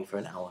at Howie for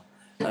an hour,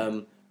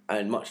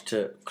 and much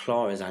to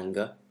Clara's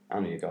anger.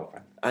 And your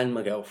girlfriend. And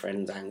my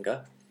girlfriend's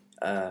anger.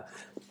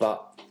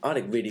 But I had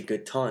a really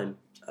good time.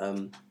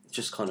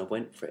 Just kind of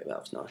went for it.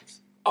 That was nice.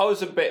 I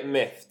was a bit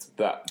miffed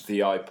that the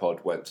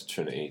iPod went to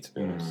Trinity, to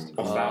be honest.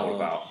 What's that all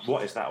about?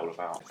 What is that all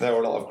about? There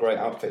were a lot of great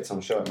outfits,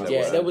 I'm sure.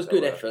 There was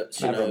good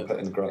efforts. Everyone put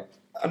in great.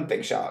 And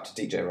big shout out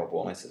to DJ Rob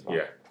Wallace as well.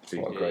 Yeah.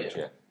 What a great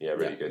job. Yeah,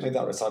 really good. Made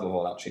that recital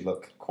hall actually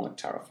look quite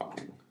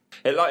terrifying.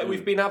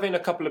 We've been having a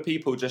couple of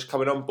people just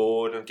coming on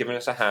board and giving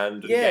us a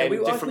hand and getting we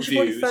different should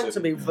probably views. thank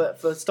some people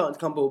for starting to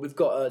come on board. We've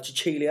got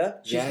Cecilia.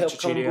 She's helped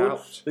come on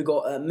board. We've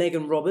got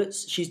Megan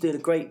Roberts. She's doing a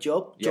great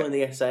job. Joined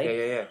the SA.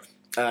 Yeah.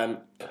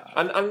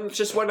 And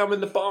just when I'm in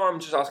the bar, I'm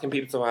just asking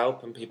people to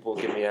help, and people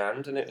give me a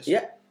hand, and it's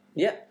yeah.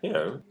 You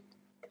know.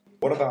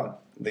 What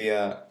about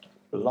the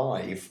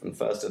live and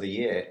first of the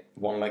year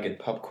one-legged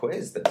pub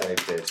quiz that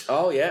Dave did?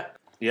 Oh yeah.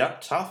 Yeah,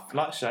 tough.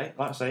 Like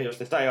I say, it was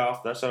the day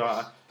after, so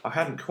I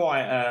hadn't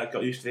quite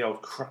got used to the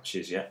old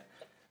crutches yet.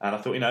 And I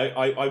thought,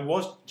 I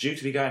was due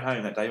to be going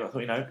home that day, but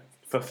I thought,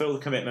 fulfill the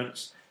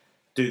commitments,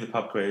 do the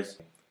pub quiz.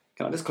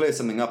 Can I just clear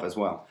something up as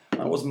well?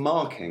 I was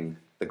marking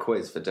the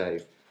quiz for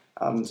Dave,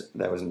 and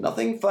there was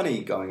nothing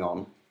funny going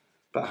on.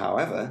 But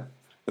however,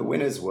 the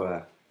winners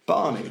were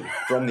Barney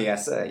from the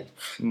SA,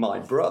 my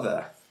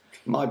brother's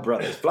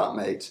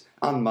flatmate,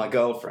 and my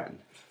girlfriend.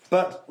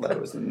 But there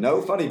was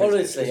no funny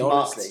business. It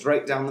was marked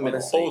straight down the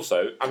middle.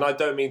 Also, and I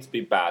don't mean to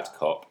be bad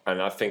cop,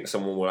 and I think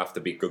someone will have to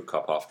be good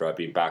cop after I've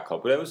been bad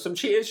cop, but there was some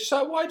cheaters just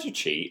like, why'd you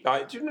cheat?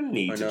 Like, do you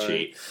need to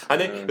cheat?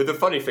 And then the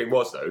funny thing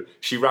was, though,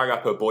 she rang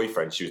up her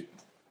boyfriend, she was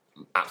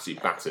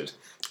absolutely battered,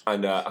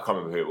 and I can't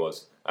remember who it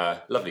was.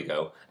 Lovely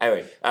girl.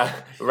 Anyway,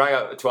 rang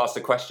up to ask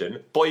the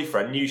question.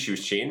 Boyfriend knew she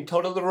was cheating,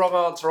 told her the wrong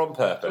answer on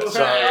purpose. So,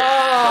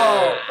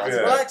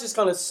 well, that just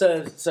kind of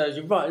serves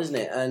you right, doesn't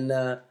it? And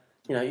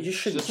you just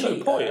shouldn't cheat.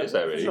 No point, is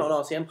there really? It's not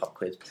an RCM pub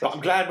quiz. But I'm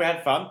glad we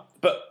had fun.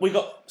 But we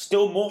got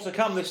still more to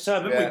come this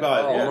term, haven't we,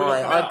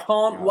 guys? I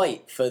can't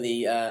wait for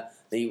the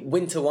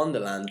Winter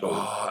Wonderland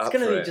one. It's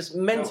going to be just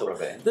mental.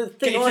 The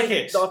thing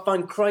that I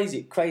find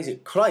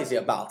crazy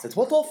about it,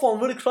 what I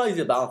find really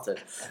crazy about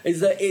it,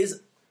 is that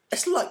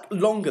it's like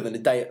longer than a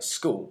day at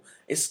school.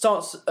 It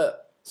starts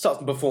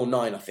before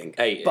 9, I think.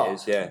 8 but it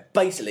is, yeah.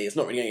 Basically, it's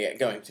not really going to get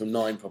going till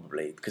 9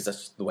 probably, because that's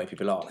just the way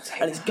people are.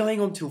 And it's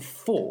going on till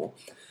 4.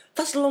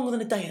 That's longer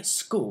than a day at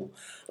school.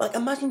 Like,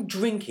 imagine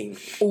drinking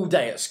all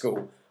day at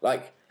school.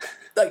 Like,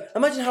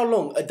 imagine how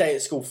long a day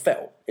at school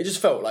felt. It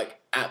just felt like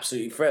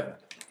absolutely forever.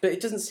 But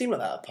it doesn't seem like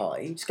that at a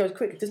party. It just goes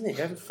quick, doesn't it?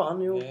 You're having fun,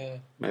 you're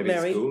Maybe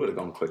merry. school would have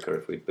gone quicker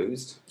if we'd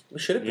boozed. We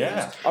should have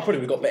boozed. I probably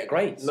would have got better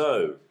grades.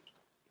 No.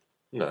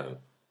 You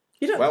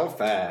don't.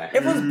 Welfare.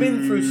 Everyone's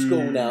been through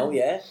school now,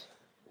 yeah?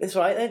 That's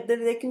right.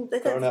 They can. They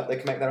Growing don't. up, they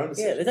can make their own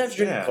Yeah, decisions. they don't have to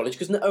drink in college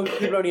because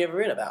people are only ever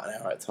in about an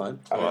hour at a time.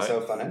 Oh, it's so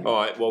fun, anyway. All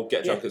right, well,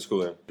 get drunk at school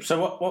then. So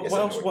what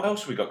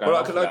else have we got going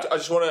Well, on? I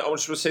just want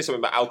to say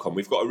something about Alcon.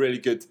 We've got a really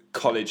good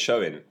college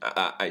showing,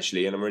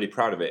 actually, and I'm really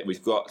proud of it.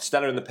 We've got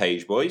Stella and the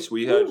Page Boys.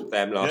 We heard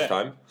them last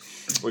time.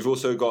 We've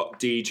also got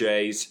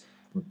DJs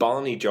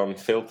Barney John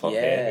Philpott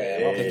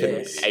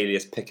here,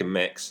 alias Pick and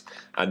Mix,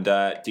 and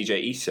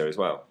DJ Issa as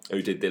well,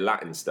 who did the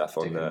Latin stuff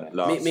on the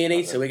last. Me and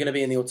Issa, we're going to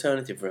be in the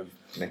alternative room.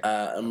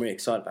 I'm really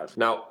excited about it.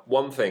 Now,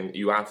 one thing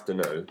you have to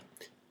know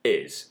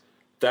is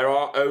there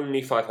are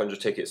only 500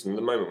 tickets, and at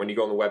the moment, when you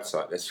go on the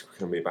website, there's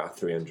going to be about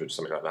 300,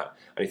 something like that,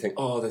 and you think,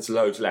 oh, there's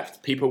loads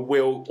left. People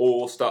will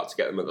all start to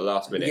get them at the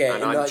last minute, Yeah,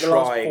 and in I'm the last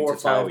trying 4 or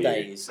to tell 5 you.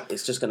 days,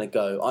 it's just going to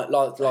go.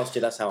 Last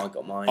year, that's how I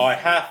got mine. I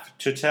have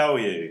to tell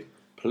you,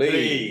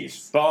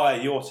 please buy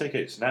your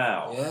tickets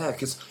now. Yeah,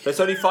 because there's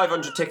only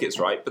 500 tickets,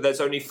 right? But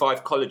there's only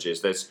 5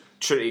 colleges. There's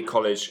Trinity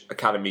College,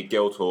 Academy,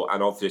 Guildhall,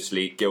 and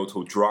obviously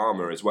Guildhall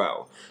Drama as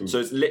well. So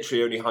it's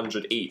literally only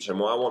 100 each. And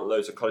I want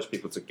loads of college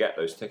people to get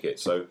those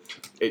tickets. So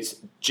it's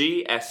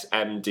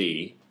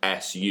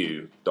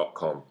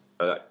gsmdsu.com.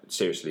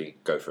 Seriously,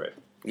 go for it.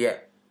 Yeah,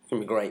 it's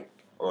going to be great.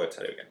 I'll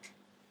tell you again.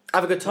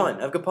 Have a good time.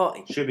 Have a good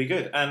party. Should be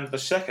good. And the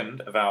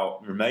second of our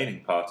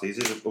remaining parties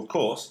is, of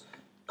course,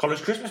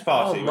 College Christmas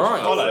Party, which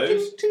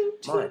follows.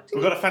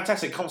 We've got a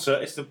fantastic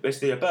concert. It's the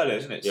Berlioz,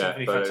 isn't it? Yeah,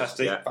 Symphony Berlioz,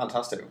 Fantastic. yeah.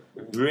 Fantastic.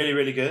 Really,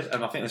 really good.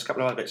 And I think there's a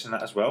couple of other bits in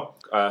that as well.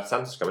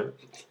 Santa's coming.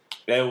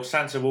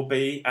 Santa will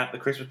be at the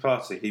Christmas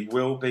party. He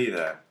will be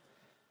there.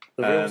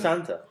 The real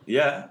Santa?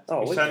 Yeah. Oh,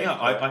 he's wicked. turning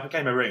up. I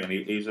gave him a ring, and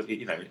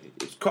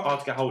it's quite hard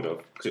to get hold of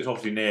because it's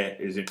obviously near.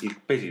 He's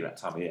busy that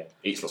time of year.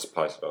 Eats lots of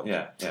pies as well.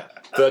 Yeah.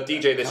 The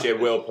DJ this year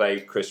will play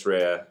Chris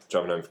Rea,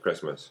 Drumming Home for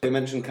Christmas. They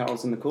mentioned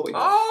carols in the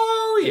courtyard.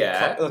 Oh,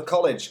 yeah. The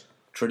college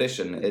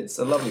tradition. It's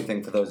a lovely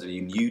thing for those of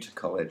you new to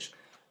college.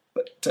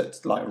 But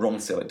like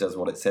Romsey, it does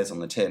what it says on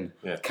the tin.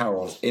 Yeah.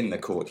 Carols in the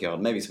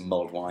courtyard, maybe some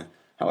mulled wine.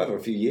 However,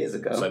 a few years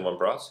ago, Same one,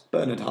 brass.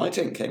 Bernard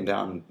Hytink came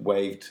down and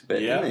waved a bit,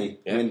 didn't he?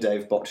 Yeah. I mean,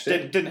 Dave botched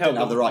it. Didn't help.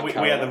 have the right we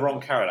carol. had the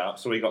wrong carol out,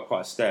 so we got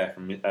quite a stare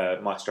from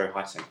Maestro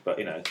Hyting. But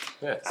Yeah.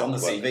 It's on the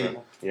CV.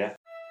 Yeah.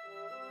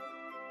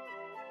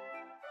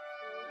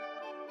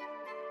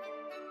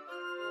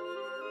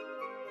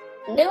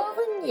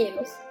 Northern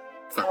news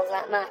sounds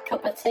like my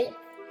cup of tea.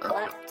 I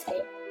like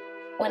tea.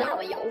 When I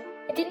was young,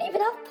 I didn't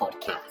even have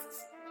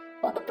podcasts.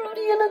 What the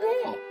bloody hell are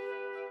they?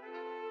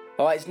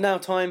 Alright, it's now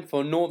time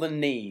for Northern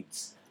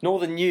Needs.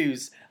 Northern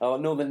News, or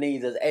Northern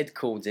Needs as Ed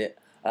called it,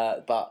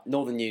 but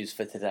Northern News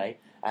for today.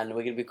 And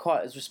we're going to be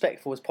quite as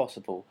respectful as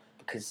possible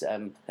because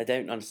they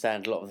don't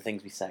understand a lot of the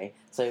things we say.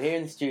 So here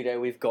in the studio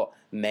we've got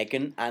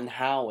Megan and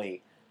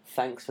Howie.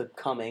 Thanks for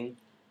coming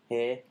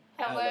here.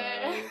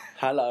 Hello.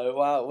 Hello.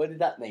 Wow, what did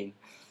that mean?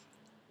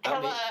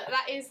 Hello.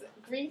 That is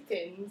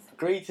greetings.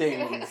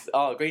 Greetings.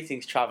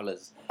 Greetings,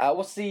 travellers.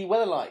 What's the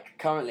weather like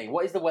currently?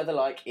 What is the weather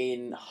like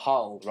in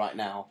Hull right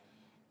now?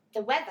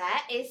 The weather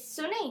is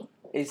sunny.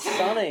 It's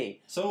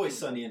sunny. It's always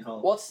sunny in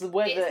Hull. What's the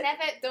weather? It's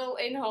never dull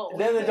in Hull.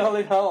 Never dull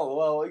in Hull.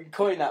 Well, you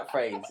coined that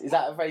phrase. Is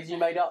that a phrase you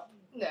made up?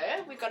 No,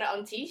 we got it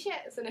on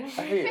t-shirts and Oh,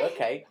 everything.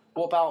 okay.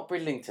 What about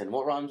Bridlington?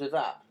 What rhymes with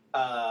that?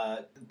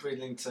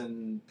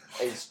 Bridlington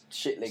is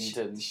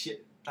Shitlington.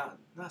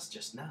 That's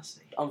just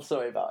nasty. I'm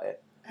sorry about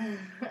it.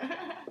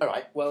 All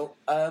right. Well,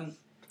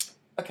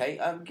 okay.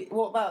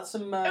 What about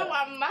some? Oh,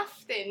 I'm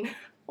mafting.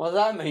 What does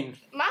that mean?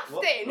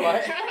 Mafting.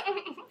 Right.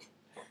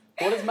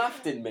 What does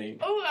mafting mean?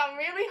 Oh, I'm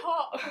really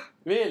hot.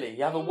 Really?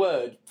 You have a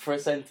word for a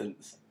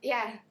sentence?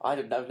 Yeah.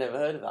 I've never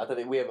heard of that. I don't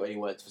think we have any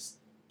words for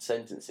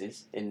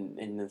sentences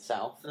in the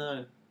south.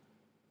 No.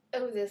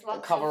 Oh, there's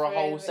lots. Cover of a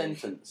whole phrases.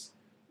 sentence.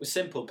 We're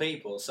simple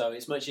people, so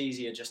it's much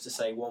easier just to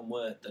say one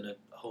word than a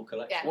whole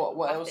collection. Yeah.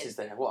 What else is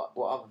there? What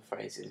other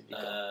phrases have you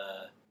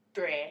got?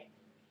 Bray.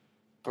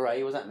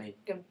 Bray, what does that mean?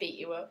 Gonna beat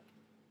you up.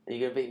 Are you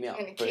going to beat me up?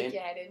 I'm gonna Brilliant. kick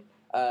your head in.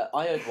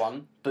 I heard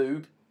one.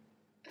 Boob.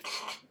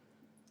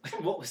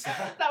 What was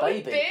that? That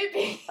Baby. was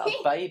baby. That was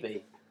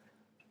baby.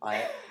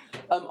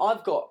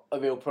 I've got a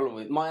real problem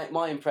with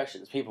my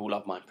impressions. People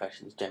love my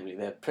impressions generally.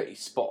 They're pretty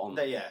spot on.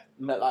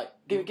 But like,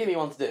 give me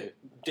one to do.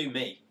 Do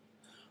me.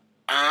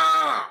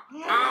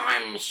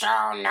 I'm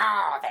so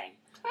northern.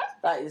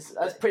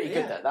 That's pretty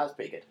good though. That's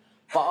pretty good.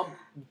 But I'm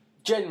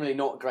generally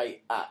not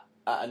great at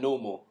a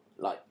normal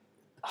like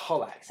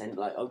Hull accent.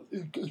 Like I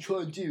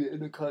try and do it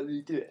and I can't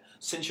really do it.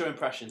 Since your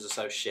impressions are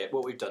so shit,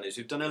 what we've done is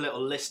we've done a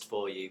little list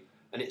for you,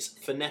 and it's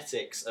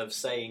phonetics of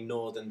saying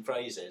northern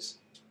phrases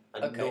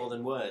and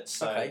northern words.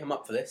 So Okay, I'm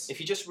up for this. if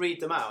you just read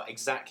them out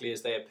exactly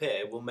as they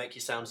appear, we'll make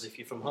you sound as if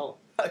you're from Hull.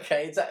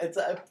 Okay, is that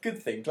a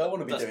good thing? Do I want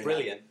to be That's doing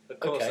brilliant. that? Of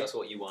course, Okay. that's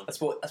what you want.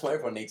 That's what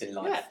everyone needs in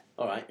life. Yeah.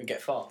 All right, we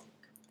get far.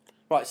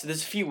 Right, so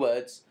there's a few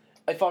words.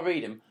 If I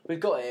read them, we've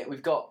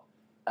got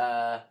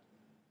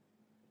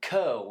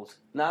curled.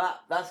 Now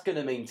that's going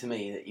to mean to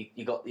me that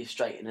you got your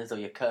straighteners or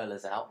your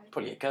curlers out,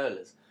 probably your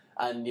curlers,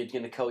 and you're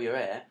going to curl your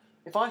hair.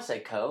 If I say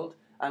curled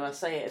and I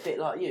say it a bit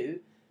like you,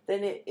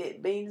 then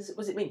it means, what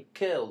does it mean?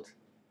 Curled.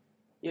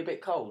 You're a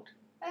bit cold.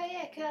 Oh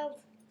yeah, curled.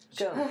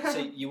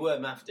 So you were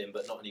maffed in,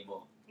 but not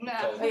anymore. No.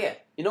 Cold. Oh, yeah,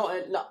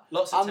 you're not.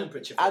 Lots of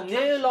temperature. I'm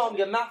no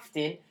longer maffed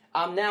in.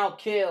 I'm now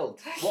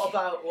killed. What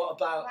about Wow,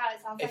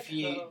 it sounds if like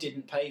you cold.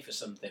 didn't pay for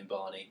something,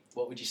 Barney?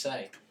 What would you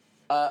say?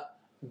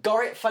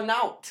 Got it for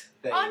nout.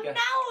 There Oh you go.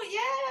 no,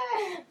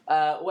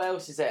 yeah. What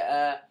else is it?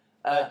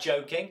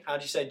 Joking. How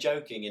do you say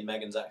joking in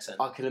Megan's accent?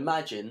 I can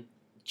imagine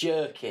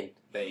jerking.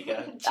 There you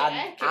go.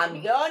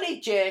 And only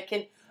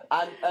jerking.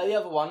 And the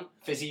other one.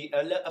 Fizzy,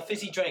 a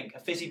fizzy drink, a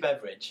fizzy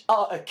beverage.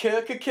 Oh, a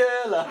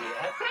Coca-Cola.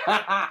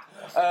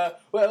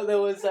 Well, there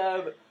was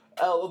the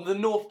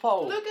North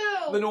Pole. Look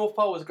out. The North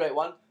Pole was a great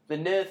one. The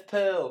North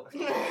Pearl.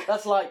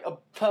 That's like a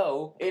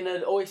pearl in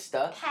an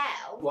oyster.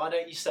 Hell. Why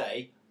don't you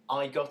say,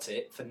 I got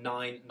it for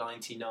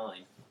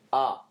 $9.99?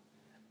 Ah.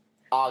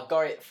 I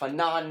got it for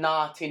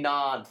 $9.99.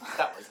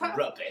 That was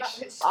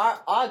rubbish.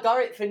 I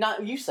got it for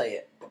 $9. You say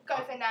it.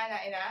 Got it for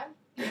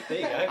 $9.99. There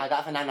you go. I got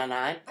it for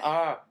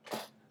 $9.99.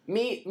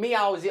 Me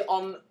house is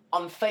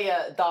on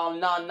fire down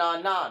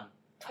 999.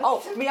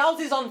 Oh, me house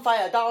is on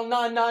fire down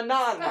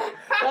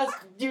 999.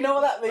 Do you know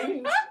what that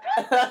means?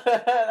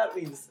 That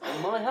means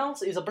my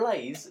house is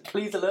ablaze.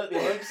 Please alert the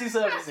emergency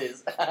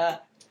services.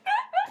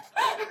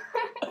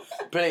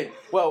 Brilliant.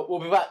 Well, we'll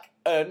be back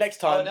next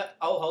time.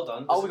 Hold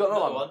on. Oh, we got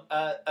another another one.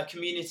 A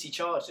community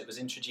charge that was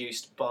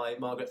introduced by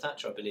Margaret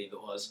Thatcher, I believe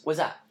it was. What's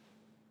that?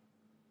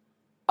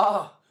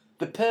 Oh,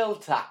 the pearl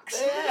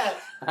tax.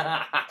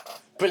 Yeah.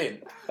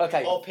 Brilliant.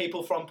 Okay. Or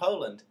people from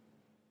Poland.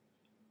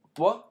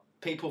 What?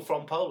 People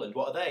from Poland.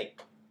 What are they?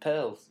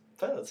 Pearls.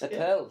 Pearls. They're Yeah.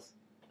 pearls.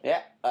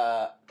 Yeah.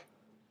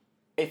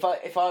 If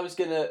I was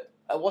gonna,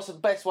 what's the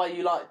best way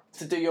you like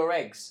to do your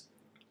eggs?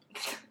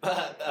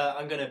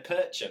 I'm going to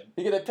perch them.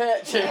 You're gonna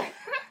perch them.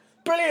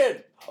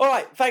 Brilliant. All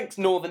right. Thanks,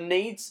 Northern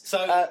Needs.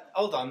 So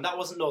hold on, that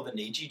wasn't Northern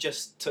Needs. You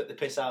just took the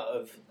piss out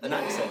of an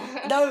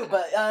accent. No,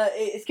 but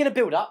it's gonna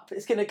build up.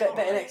 It's gonna get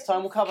better next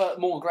time. We'll cover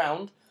more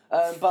ground.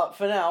 But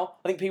for now,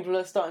 I think people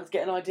are starting to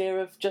get an idea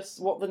of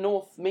just what the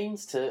North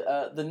means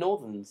to the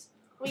Northerns.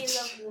 We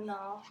love the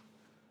North.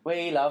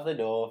 We love the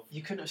North.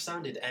 You couldn't have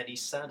sounded any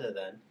sadder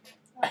then.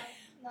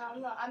 No,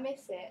 I'm not. I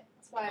miss it.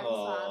 That's why I'm sad.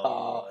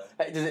 Oh.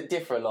 Does it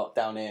differ a lot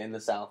down here in the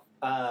South?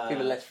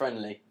 People are less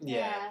friendly.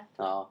 Yeah.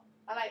 Oh.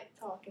 I like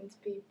talking to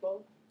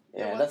people.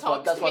 Yeah, No that's one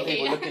why. That's talks why to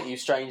people me. look at you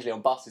strangely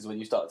on buses when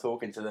you start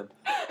talking to them.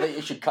 I think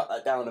you should cut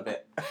that down a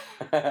bit.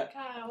 Can't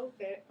help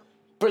it.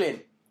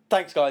 Brilliant.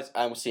 Thanks, guys,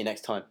 and we'll see you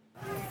next time.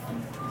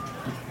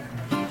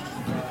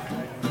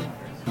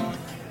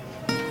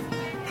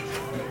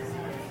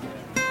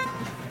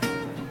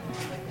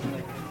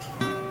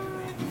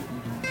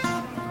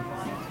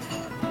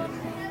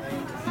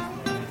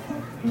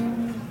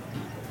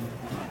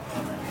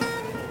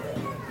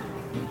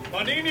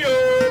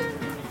 Maninho!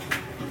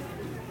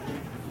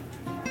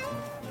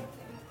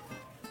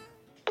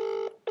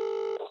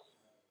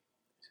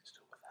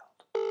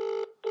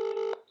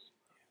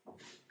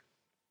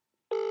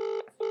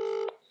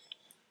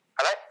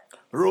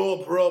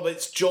 Rob,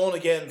 it's John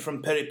again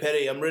from Peri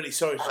Peri. I'm really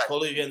sorry to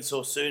call you again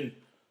so soon.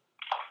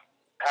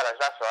 Hello,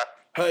 that's all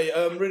right.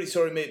 Hi, I'm really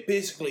sorry, mate.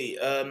 Basically,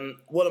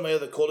 one of my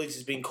other colleagues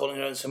has been calling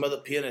around some other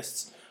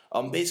pianists.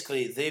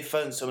 Basically, they've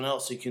found someone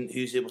else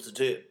who's able to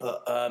do it,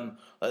 but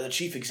the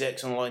chief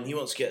exec's online. He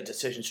wants to get a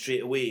decision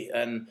straight away.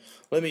 And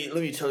let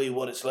me tell you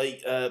what it's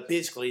like.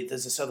 Basically,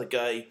 there's this other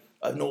guy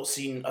I've not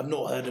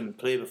heard him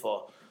play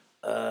before.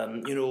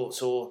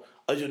 So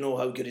I don't know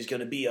how good he's going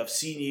to be. I've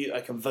seen you.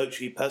 I can vouch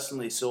for you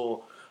personally.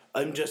 So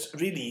I'm just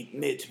really,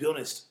 mate. To be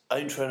honest,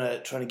 I'm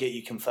trying to get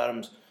you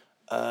confirmed.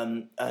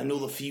 I know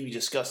the fee we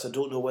discussed. I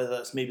don't know whether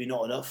that's maybe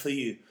not enough for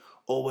you,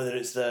 or whether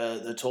it's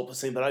the top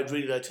thing. But I'd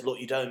really like to lock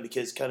you down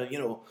because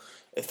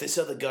if this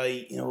other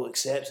guy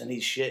accepts and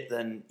he's shit,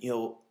 then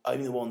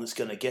I'm the one that's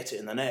going to get it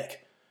in the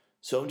neck.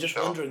 So I'm just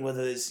wondering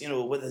whether there's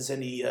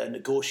any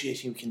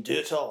negotiating we can do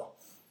at all.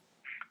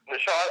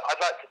 Sure, I'd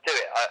like to do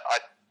it.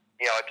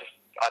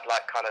 I'd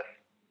like kind of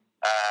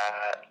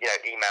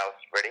emails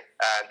really,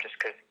 just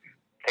because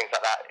things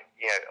like that,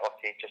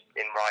 obviously just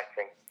in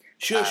writing.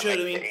 Sure. I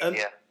mean,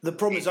 the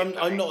problem is I'm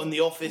me. not in the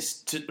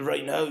office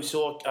right now,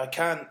 so I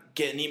can't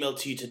get an email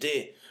to you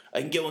today. I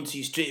can get one to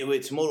you straight away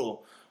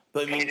tomorrow.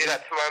 But Can you do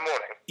that tomorrow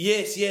morning?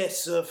 Yes,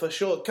 for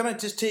sure. Can I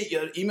just take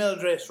your email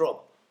address,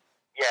 Rob?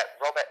 Yeah,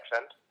 Rob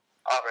Eckland,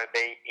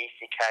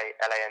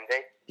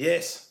 ROBECKLAND.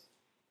 Yes.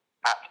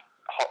 At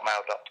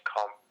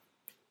hotmail.com.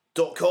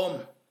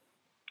 .com.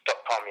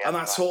 Yeah. And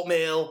that's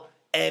Hotmail,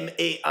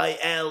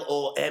 MAIL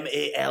or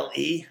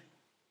MALE.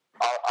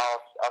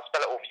 I'll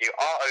spell it all for you.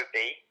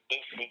 ROBECKLAND.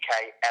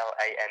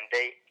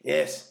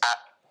 Yes. At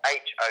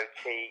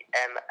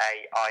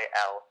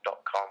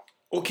HOTMAIL.com.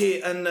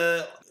 Okay, and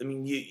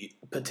you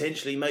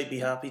potentially might be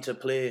happy to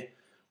play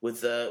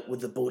with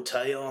the bow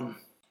tie on.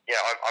 Yeah,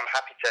 I'm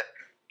happy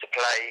to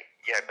play.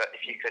 But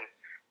if you can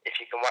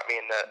whack me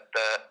in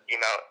the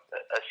email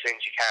as soon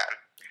as you can.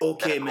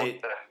 Okay,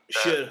 mate.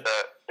 Sure.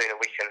 The sooner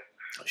we can.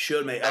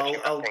 Sure, mate.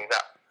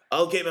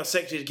 I'll get my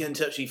secretary to get in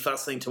touch with you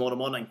first thing tomorrow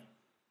morning.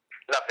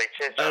 Lovely.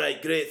 Cheers, John. All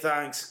right, great.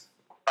 Thanks.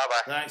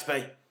 Bye-bye. Thanks,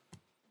 bye.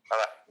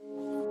 Bye-bye.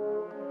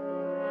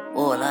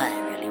 All I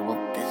really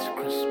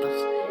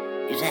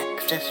is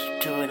access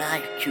to an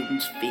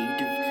iTunes feed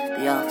of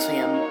the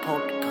RCM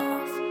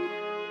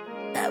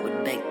podcast. That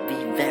would make me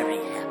very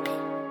happy.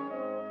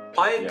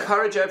 I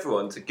encourage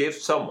everyone to give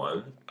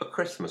someone a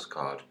Christmas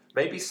card.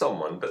 Maybe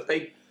someone that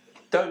they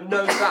don't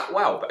know that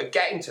well, but are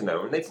getting to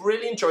know, and they've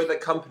really enjoyed their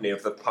company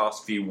over the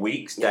past few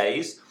weeks,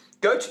 days.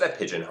 Go to their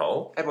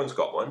pigeonhole. Everyone's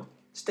got one.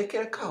 Stick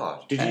in a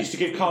card. Did you used to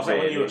give cards out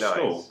when you were at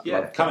school?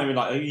 Yeah. Come in with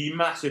like a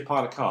massive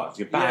pile of cards.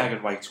 Your bag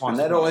would weigh twice. And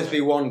there'd always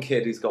be one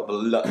kid who's got the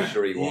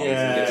luxury ones.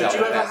 Yeah. Did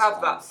you ever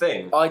have that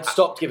thing? I'd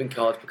stopped giving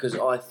cards because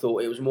I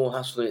thought it was more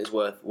hassle than it's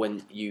worth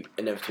when you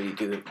inevitably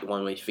do the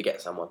one where you forget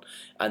someone.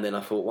 And then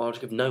I thought, well, I'll just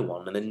give no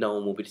one, and then no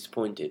one will be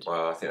disappointed.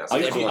 Well, I think that's. I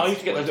used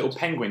to get those little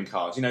penguin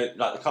cards. You know,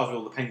 like the cards with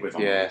all the penguins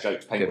on them.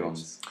 Jokes,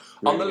 penguins.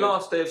 On the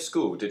last day of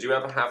school, did you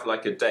ever have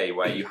like a day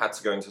where you had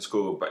to go into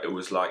school, but it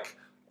was like,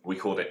 we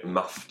called it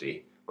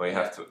mufti,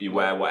 where you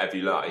wear whatever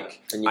you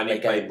like and you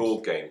play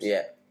board games?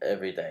 Yeah,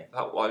 every day.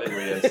 I didn't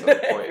really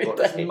understand the point. What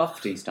does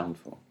mufti stand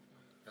for?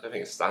 I don't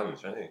think it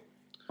stands, really.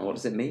 And what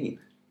does it mean?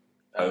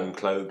 Home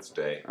Clothes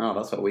Day. Oh,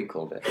 that's what we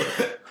called it.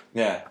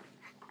 Yeah.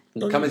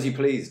 Come as you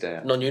please,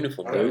 Day.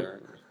 Non-uniform day.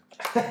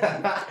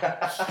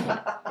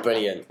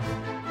 Brilliant.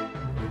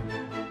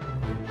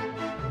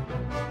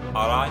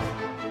 Alright,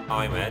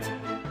 I'm Ed.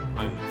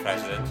 I'm the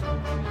president.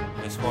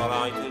 That's what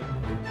I do.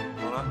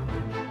 Alright?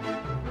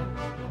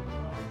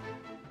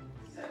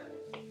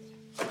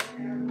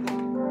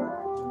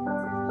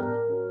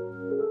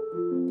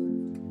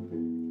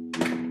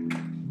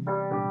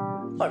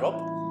 Hi Rob,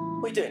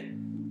 what are you doing?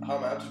 Hi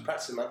man, I'm just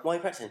practicing, man. Why are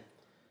you practicing?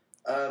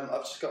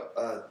 I've just got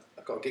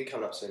I've got a gig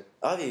coming up soon.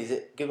 Have you? Is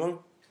it a good one?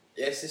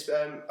 Yes, this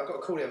I got a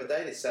call the other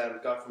day. This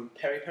guy from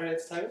Peri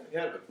Entertainment. Have you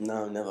heard of him?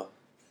 No, never.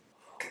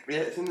 Yeah,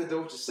 it's in the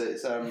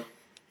Dorchester.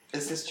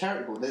 It's this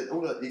charity ball.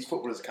 All of these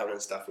footballers are coming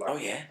and stuff like. Oh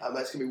yeah.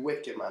 It's gonna be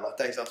wicked, man. Like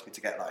Dave's asked me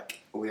to get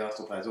like all the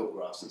Arsenal players'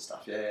 autographs and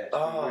stuff. Yeah, it's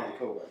Oh. really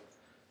cool, man.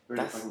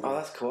 Really fucking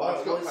that's cool.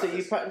 I've got So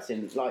you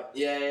practicing like?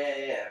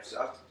 Yeah.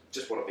 I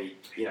just want to be,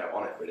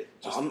 on it really.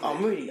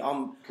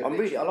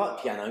 I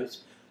like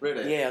pianos.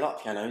 Really? Yeah, I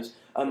like pianos.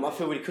 I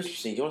feel really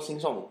Christmassy. Do you want to sing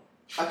a song?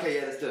 Okay,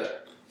 yeah, let's do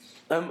it.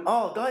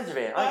 Guys are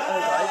here.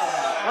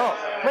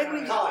 Guys.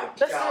 Maybe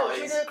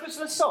let's do a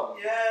Christmas song.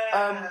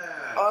 Yeah.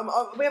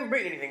 We haven't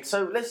written anything,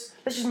 so let's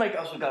just make it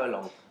as we go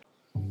along.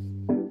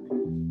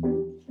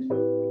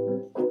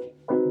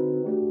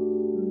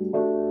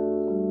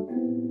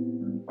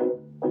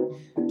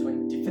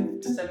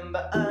 25th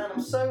December, and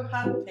I'm so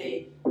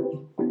happy.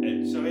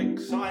 Ed's so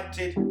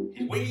excited,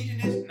 he's weeding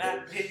his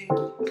nappy.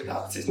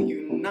 That's his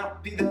new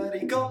nappy that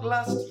he got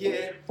last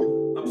year.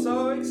 I'm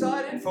so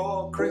excited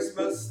for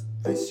Christmas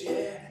this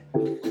year.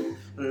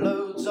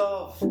 Loads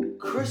of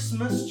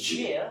Christmas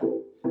cheer.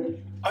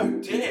 Oh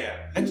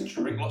dear, let's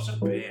drink lots of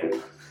beer.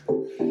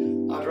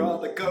 I'd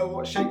rather go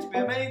watch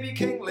Shakespeare, maybe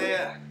King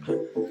Lear.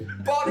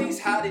 Bonnie's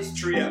had his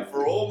tree up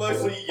for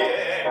almost a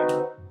year.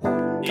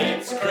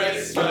 It's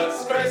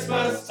Christmas,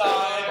 Christmas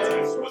time.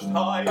 Christmas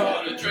time.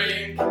 Gonna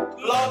drink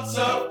lots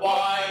of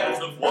wine.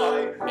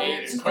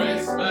 It's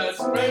Christmas,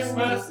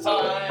 Christmas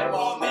time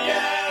on the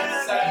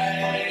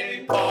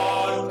SA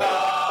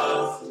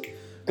podcast.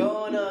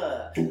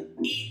 Gonna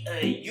eat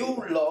a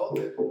Yule log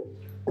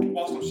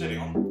whilst I'm sitting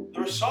on the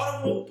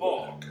recitable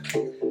bog.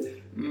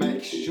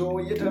 Make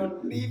sure you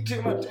don't leave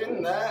too much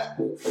in there.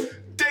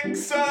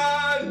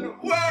 Dixon,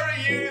 where are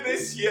you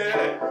this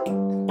year?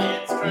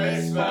 It's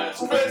Christmas,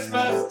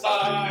 Christmas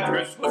time.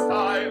 Christmas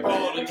time,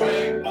 gonna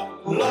drink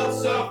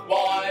lots of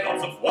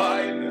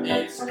wine.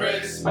 It's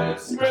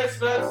Christmas,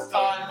 Christmas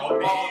time on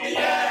the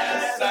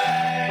SA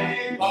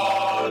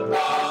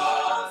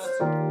podcast.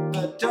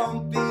 But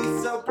don't be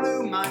so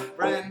blue, my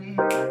friend.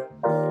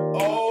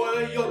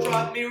 Oh, you'll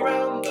drive me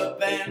round the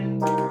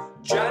bend.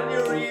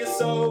 January is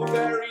so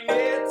very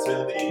near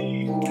to the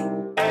end.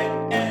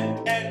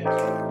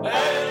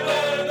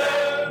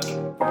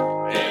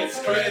 It's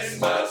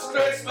Christmas,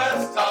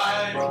 Christmas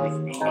time.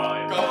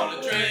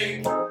 Gonna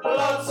drink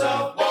lots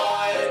of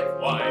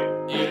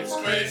wine. It's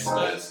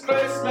Christmas,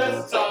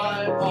 Christmas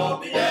time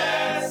on the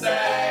SA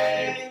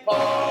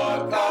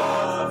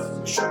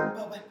podcast.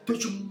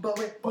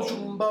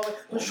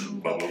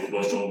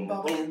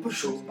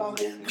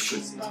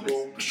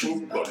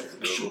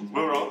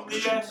 We're on the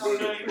SA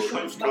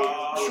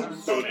postcard,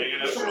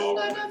 studying a song.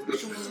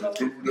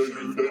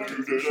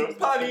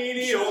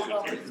 Panini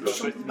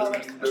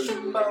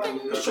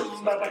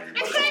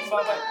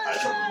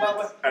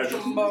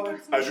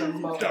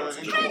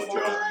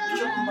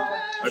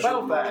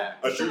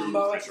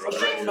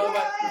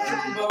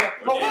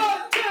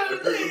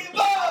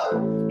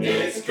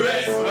It's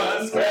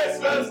Christmas,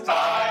 Christmas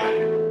time.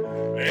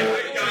 Here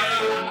we go,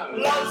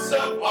 lots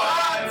of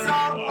wine.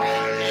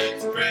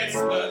 It's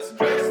Christmas,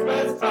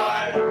 Christmas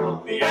time.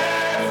 The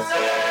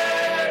SA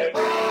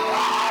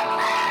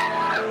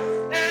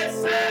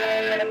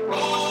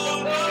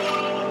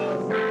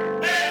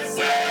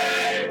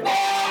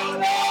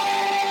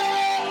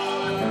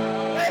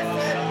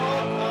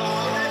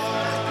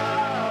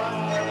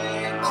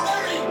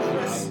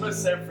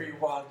Christmas,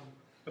 everyone.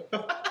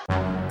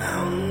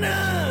 Oh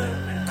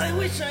no! I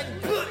wish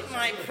I'd booked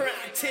my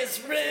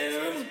practice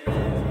room.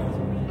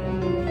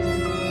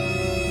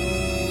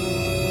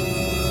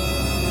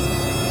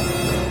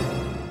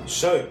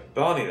 So,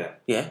 Barney then.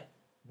 Yeah?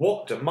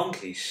 What do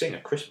monkeys sing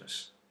at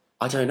Christmas?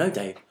 I don't know,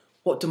 Dave.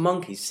 What do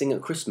monkeys sing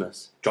at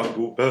Christmas?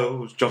 Jungle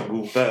bells,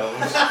 jungle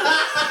bells.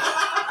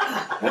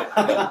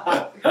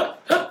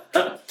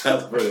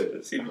 That's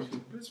brilliant.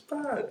 It's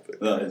bad.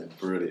 That is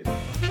brilliant.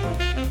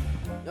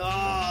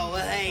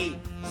 Oh, hey,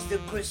 it's the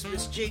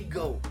Christmas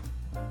jingle.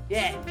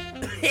 Yeah.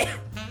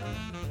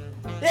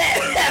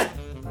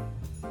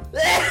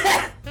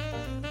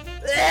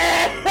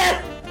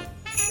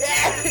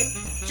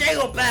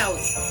 Jingle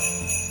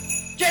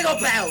bells! Jingle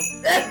bells!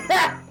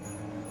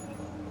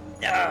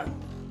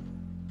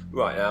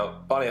 Right,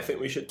 now, Barney, I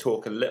think we should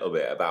talk a little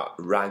bit about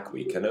Rag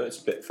Week. I know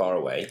it's a bit far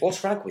away.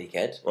 What's Rag Week,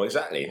 Ed? Well,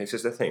 exactly. This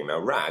is the thing. Now,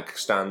 RAG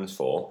stands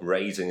for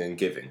Raising and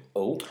Giving.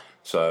 Oh.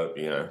 So,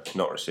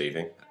 not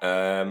receiving.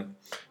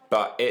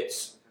 But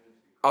it's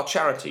our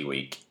charity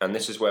week, and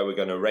this is where we're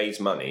going to raise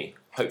money,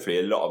 hopefully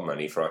a lot of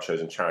money, for our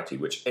chosen charity,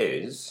 which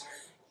is...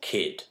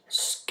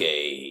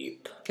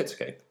 Kidscape.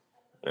 Kidscape.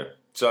 Yeah.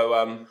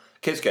 So,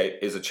 Kidscape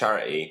is a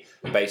charity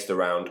based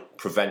around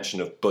prevention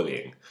of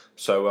bullying.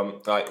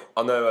 So,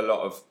 I know a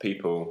lot of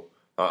people,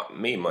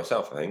 me and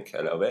myself, I think,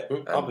 a little bit.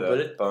 I've been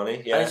bullied.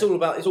 Barney, yeah. And it's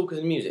all because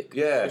of music.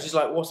 Yeah. Which is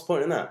like, what's the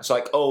point in that? It's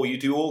like, oh, you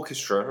do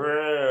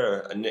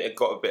orchestra, and it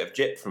got a bit of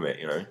jip from it,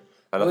 And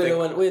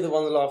we're the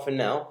ones laughing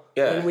now.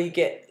 Yeah. When we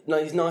get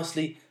these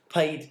nicely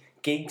paid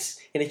gigs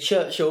in a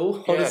church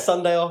hall on a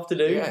Sunday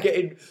afternoon,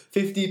 getting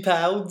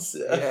 £50.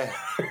 Yeah.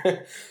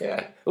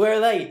 Yeah. Where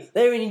are they?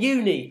 They're in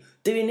uni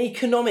doing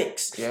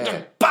economics. Yeah.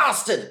 You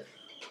bastard!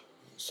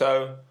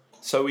 So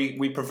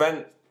we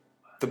prevent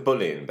the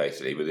bullying,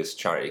 basically, with this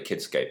charity,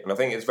 Kidscape. And I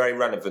think it's very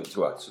relevant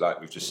to us, like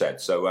we've just said.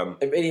 So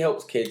it really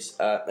helps kids.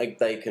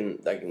 They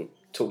can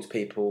talk to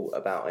people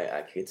about it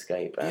at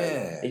Kidscape.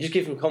 And it just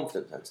gives them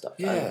confidence and stuff.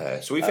 Yeah,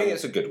 so we think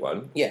it's a good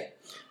one. Yeah.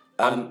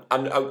 And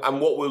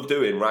what we'll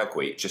do in Rag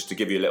Week, just to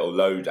give you a little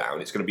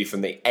lowdown, it's going to be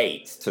from the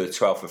 8th to the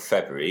 12th of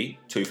February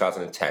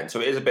 2010. So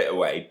it is a bit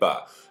away,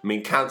 but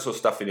cancel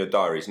stuff in your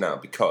diaries now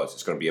because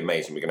it's going to be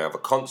amazing. We're going to have a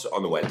concert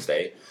on the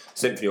Wednesday,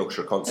 symphony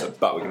orchestra concert,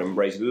 but we're going to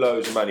raise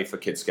loads of money for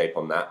Kidscape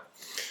on that.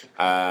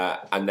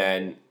 And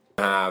then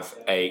have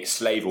a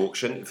slave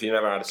auction. If you've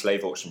never had a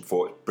slave auction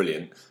before, it's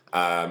brilliant.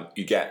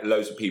 You get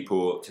loads of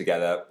people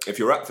together. If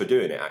you're up for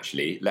doing it,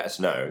 actually, let us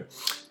know.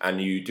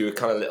 And you do a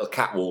kind of little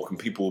catwalk and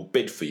people will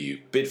bid for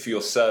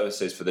your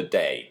services for the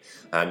day.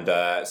 And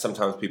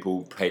sometimes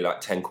people pay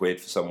like 10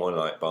 quid for someone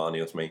like Barney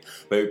or something.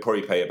 But they would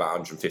probably pay about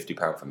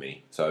 £150 for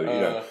me. So,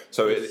 I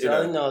think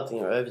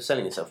you're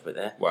overselling yourself a bit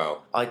there.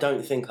 Well, I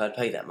don't think I'd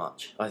pay that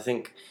much. I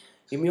think...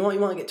 You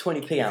might get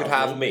 20p out. You could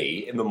have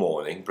me in the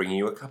morning bringing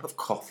you a cup of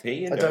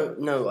coffee. I don't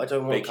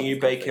want making you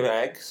bacon and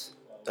eggs.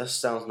 That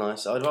sounds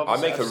nice. I'd rather I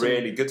make a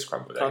really good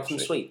scrambled eggs. Can I have some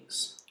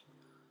sweets?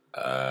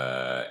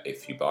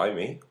 If you buy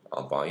me,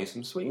 I'll buy you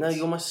some sweets. No,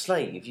 you're my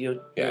slave.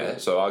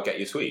 So I'll get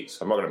you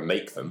sweets. I'm not going to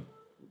make them.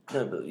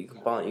 No, but you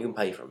can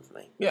pay for them for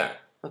me. Yeah.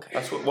 Okay.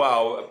 That's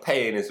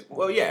paying is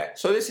yeah.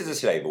 So this is a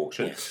slave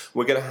auction. Yes.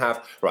 We're going to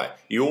have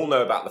you all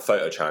know about the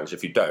photo challenge.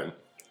 If you don't,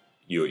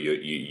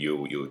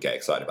 you'll get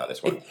excited about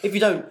this one. If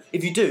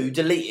you do,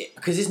 delete it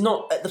because it's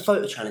not at the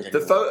photo challenge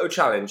anymore. The photo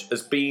challenge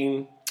has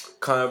been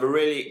kind of a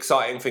really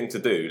exciting thing to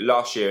do.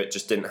 Last year it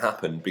just didn't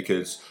happen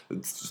because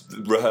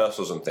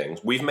rehearsals and things.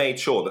 We've made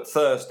sure that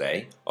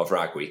Thursday of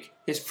Rag Week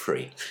is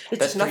free.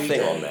 There's nothing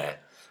on there.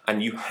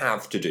 And you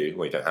have to do,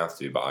 well, you don't have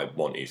to, but I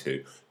want you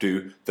to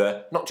do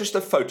not just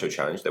the photo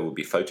challenge, there will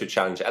be photo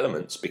challenge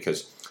elements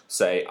because,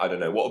 say, I don't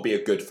know, what would be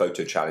a good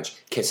photo challenge?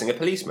 Kissing a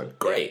policeman.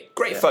 Great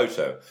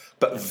photo.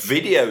 But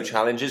video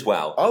challenge as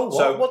well.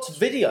 Oh, what's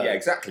video? Yeah,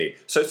 exactly.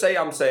 So say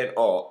I'm saying,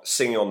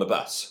 singing on the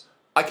bus.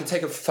 I can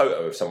take a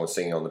photo of someone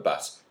singing on the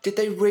bus. Did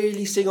they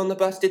really sing on the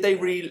bus? Did they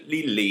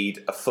really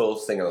lead a full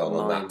sing-along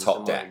on that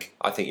top deck?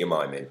 I think you're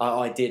miming.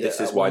 I did. This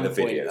is why the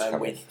video is coming.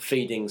 With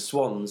feeding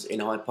swans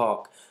in Hyde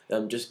Park.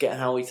 Just get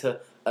Howie to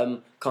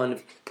kind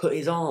of put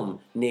his arm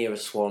near a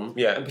swan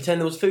and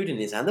pretend there was food in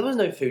his hand. There was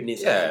no food in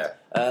his hand.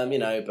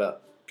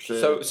 But...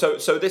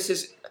 So this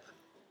is...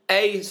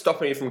 A,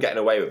 stopping you from getting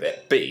away with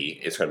it. B,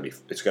 it's going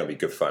to be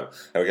good fun. And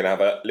we're going to have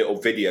a little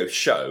video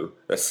show,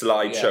 a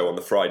slide show on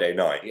the Friday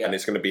night, and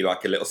it's going to be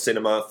like a little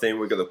cinema thing.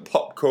 We've got the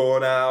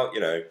popcorn out,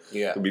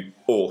 It'll be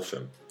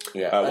awesome.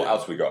 Yeah. What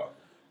else we got?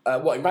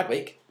 In Rag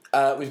Week?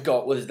 We've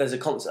got there's a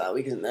concert that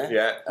week, isn't there?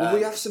 Yeah. Will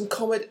we have some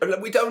comedy?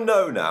 We don't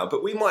know now,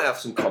 but we might have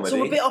some comedy. So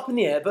we're a bit up in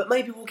the air, but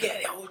maybe we'll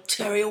get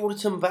Terry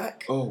Alderton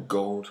back. Oh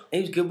God,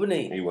 he was good,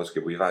 wasn't he? He was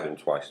good. We've had him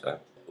twice though.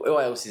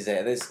 What else is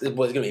there? There's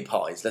going to be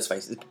parties. Let's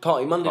face it. There's a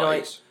party Monday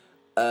night.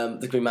 There's going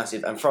to be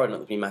massive, and Friday night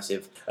there's going to be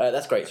massive.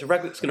 That's great. So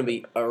Rag Week's going to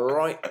be a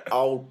right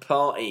old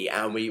party,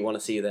 and we want to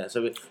see you there.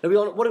 So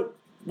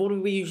what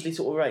do we usually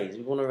sort of raise?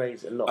 We want to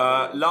raise a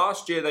lot.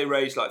 Last year they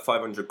raised like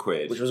 500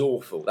 quid, which was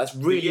awful. That's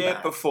really bad. The year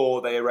bad.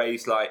 before they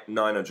raised like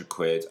 900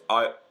 quid.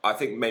 I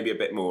think maybe a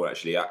bit more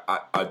actually.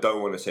 I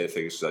don't want to say the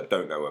figures because I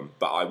don't know them,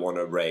 but I want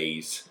to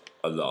raise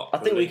a lot. I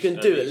think we can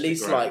do at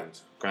least like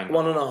grand.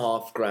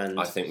 $1.5 grand.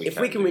 I think if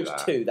we can reach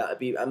 2, that'd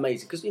be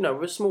amazing. Because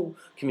we're a small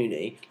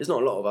community. There's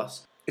not a lot of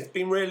us. It's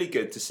been really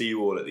good to see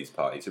you all at these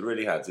parties. It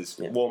really has. It's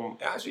warm.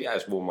 Actually,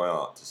 it's warmed my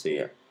heart to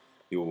see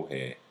you all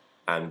here.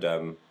 And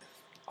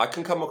I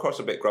can come across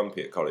a bit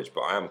grumpy at college,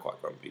 but I am quite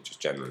grumpy just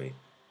generally.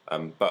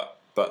 But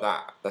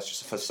that's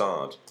just a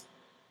facade.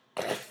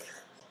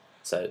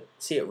 So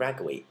see you at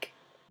Rag Week.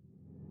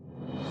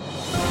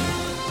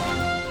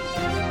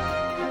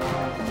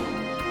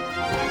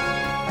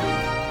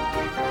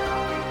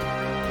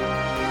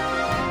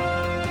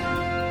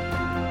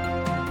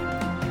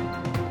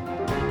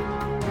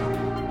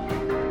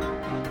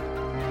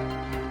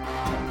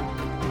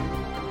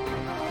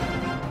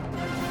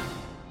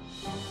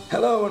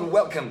 Hello and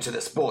welcome to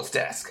the Sports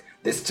Desk.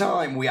 This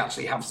time we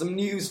actually have some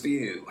news for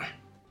you.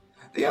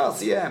 The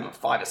RCM,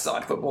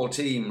 five-a-side football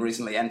team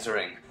recently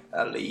entering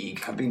a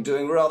league, have been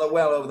doing rather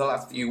well over the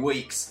last few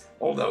weeks,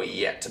 although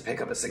yet to pick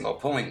up a single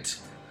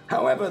point.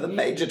 However, the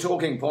major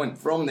talking point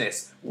from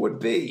this would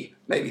be,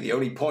 maybe the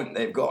only point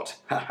they've got,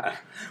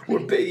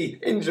 would be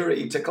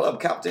injury to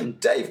club captain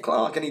Dave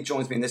Clark, and he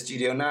joins me in the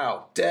studio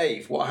now.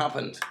 Dave, what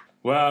happened?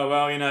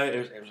 Well,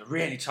 it was a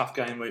really tough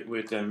game.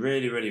 We're doing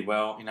really, really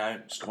well,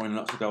 scoring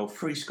lots of goals,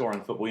 free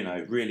scoring football,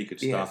 really good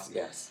stuff.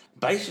 Yes.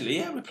 Basically,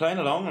 we're playing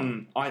along,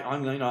 and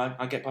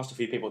I get past a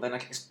few people, then I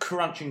get this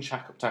crunching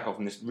tackle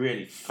from this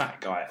really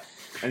fat guy,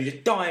 and he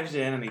just dives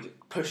in and he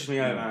just pushes me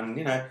over, and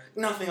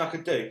nothing I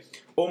could do.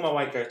 All my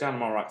weight goes down on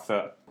my right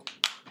foot.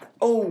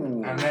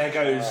 Oh! And there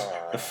goes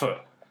the foot.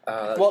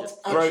 What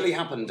actually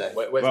happened, Dave?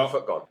 Where's the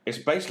foot gone? It's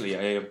basically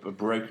a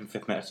broken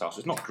fifth metatarsal.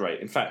 It's not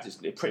great. In fact,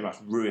 it pretty much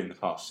ruined the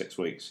past 6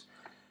 weeks.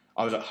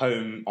 I was at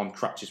home on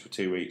crutches for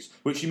 2 weeks,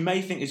 which you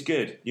may think is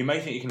good. You may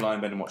think you can lie in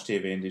bed and watch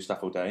TV and do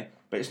stuff all day,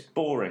 but it's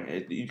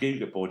boring. You do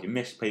get bored. You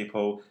miss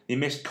people. You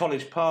miss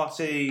college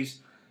parties,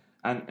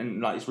 and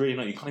it's really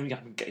annoying. You can't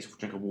even get yourself a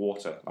drink of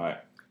water.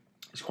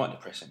 It's quite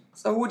depressing.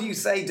 So what do you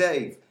say,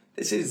 Dave?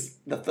 This is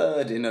the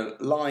third in a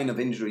line of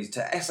injuries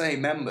to SA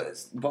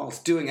members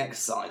whilst doing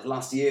exercise.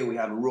 Last year we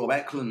had Rob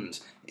Eckland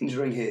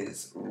injuring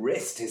his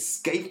wrist, his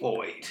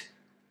skateboard.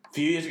 A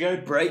few years ago?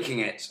 Breaking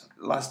it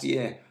last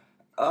year.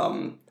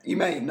 You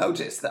may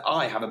notice that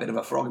I have a bit of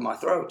a frog in my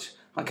throat.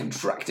 I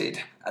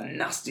contracted a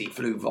nasty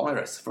flu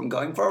virus from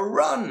going for a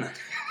run.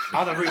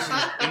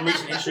 In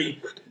recent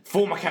history,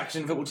 former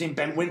captain of the football team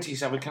Ben Winty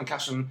suffered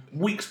concussion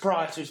weeks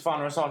prior to his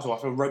final recital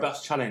after a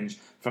robust challenge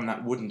from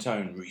that wooden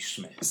tone, Reece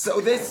Smith.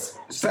 So this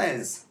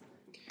says,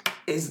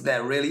 is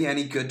there really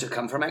any good to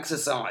come from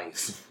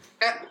exercise?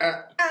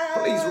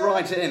 Please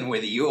write in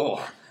with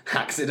your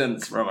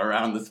accidents from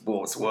around the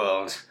sports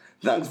world.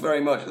 Thanks very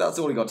much. That's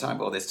all we got time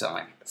for this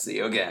time. See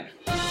you again.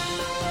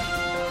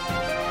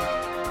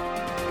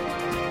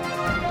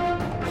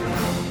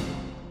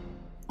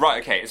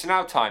 Right, okay, it's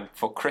now time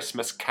for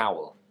Christmas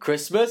Cowell.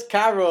 Christmas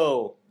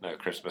Carol! No,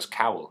 Christmas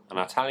Cowell, and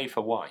I'll tell you for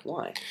why.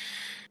 Why?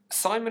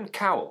 Simon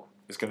Cowell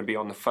is going to be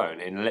on the phone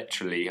in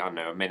literally, a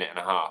minute and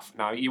a half.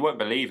 Now, you won't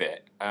believe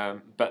it,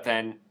 but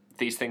then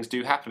these things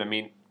do happen. I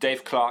mean,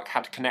 Dave Clark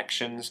had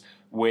connections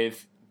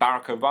with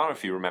Barack Obama,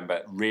 if you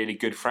remember, really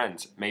good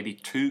friends, maybe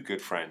 2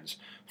 good friends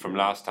from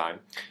last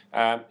time.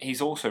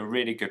 He's also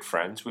really good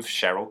friends with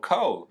Cheryl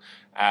Cole.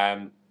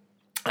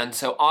 And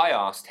so I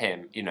asked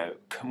him,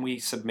 can we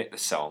submit the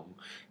song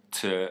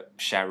to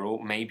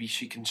Cheryl? Maybe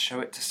she can show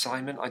it to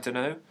Simon, I don't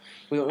know.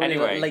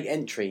 Anyway, late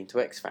entry into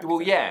X Factor.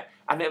 Well, yeah.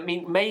 And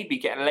maybe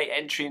get a late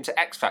entry into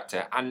X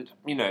Factor. And,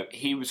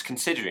 he was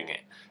considering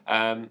it.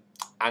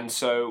 And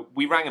so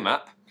we rang him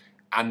up,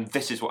 and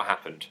this is what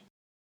happened.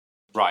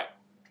 Right.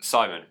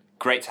 Simon,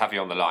 great to have you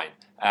on the line.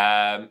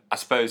 I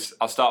suppose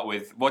I'll start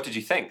with, what did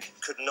you think?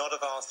 Could not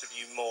have asked of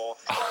you more.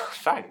 Oh,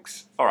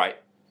 thanks. All right.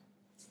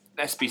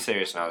 Let's be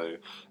serious now, though.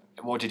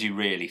 What did you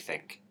really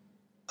think?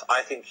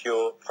 I think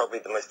you're probably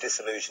the most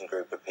disillusioned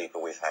group of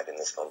people we've had in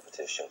this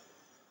competition.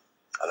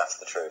 And that's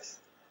the truth.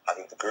 I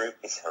think the group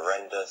is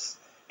horrendous.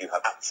 You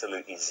have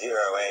absolutely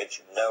zero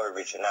edge, no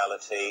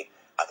originality.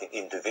 I think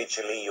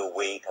individually you're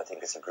weak. I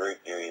think as a group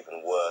you're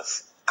even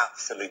worse.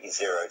 Absolutely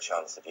zero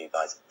chance of you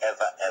guys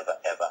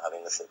ever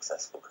having a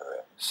successful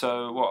career.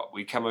 So what,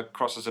 we come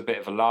across as a bit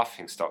of a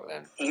laughingstock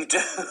then? You do.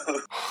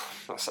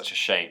 That's such a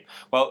shame.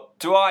 Well,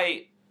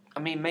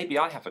 maybe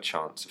I have a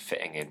chance of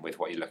fitting in with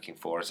what you're looking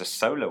for as a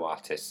solo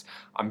artist.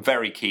 I'm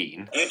very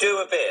keen. You do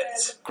a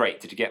bit. Great.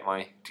 Did you get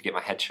my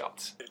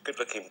headshots? Good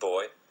looking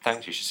boy.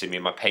 Thanks. You should see me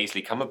in my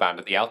Paisley Cummerband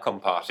at the Alcon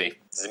party.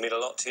 Does it mean a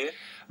lot to you?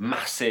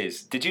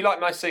 Masses. Did you like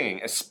my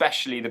singing?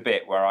 Especially the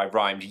bit where I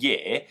rhymed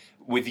year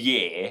with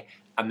year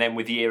and then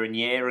with year and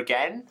year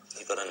again?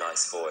 You've got a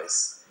nice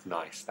voice.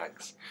 Nice,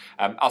 thanks.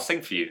 I'll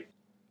sing for you.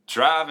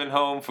 Driving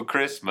home for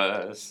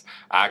Christmas,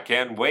 I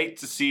can't wait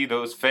to see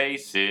those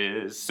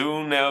faces.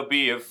 Soon there'll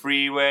be a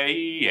freeway,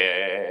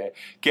 yeah.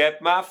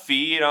 Get my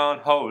feet on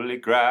holy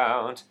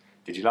ground.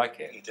 Did you like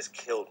it? You just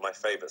killed my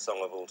favourite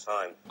song of all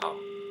time. Oh.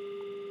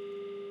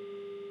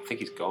 I think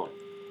he's gone.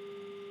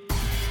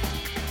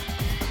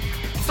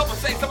 Someone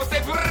say, bring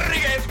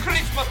it, it's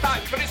Christmas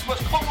time, Christmas,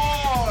 come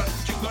on,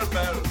 jingle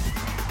bells.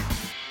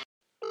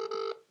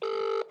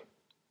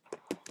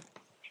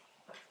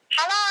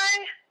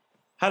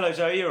 Hello,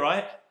 Zoe, you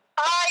alright?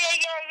 Yeah.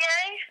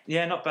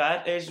 Yeah, not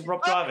bad. Is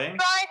Rob driving?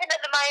 Driving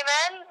at the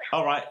moment.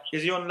 Alright,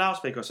 is he on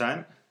loudspeaker or something?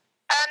 No,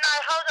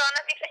 hold on.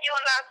 Let me put you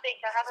on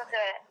loudspeaker. How do I do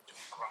it?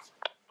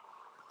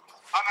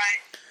 Hi,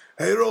 mate.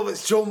 Hey Rob,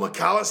 it's Joe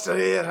McAllister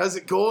here. How's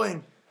it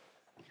going?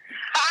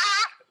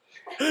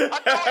 You're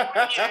such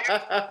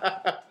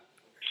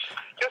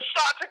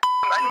a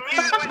I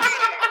knew it was you.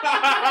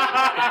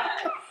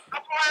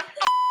 That's why I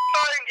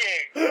phoned you.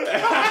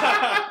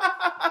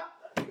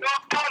 You're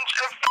a bunch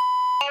of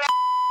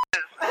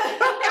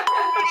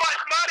too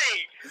much money.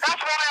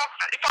 That's why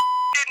if I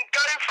didn't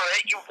go for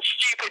it, you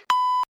stupid.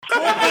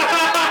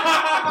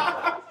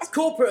 It's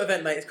corporate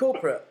event, mate. It's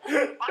corporate. I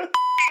hate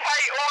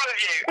all of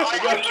you. I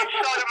hate you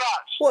so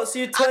much. What? So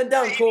you turned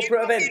down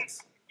corporate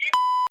events? You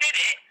did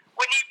it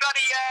when you bloody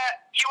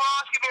you were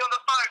asking me on the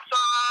phone. So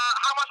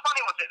how much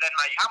money was it then,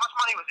 mate? How much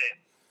money was it?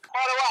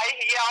 By the way,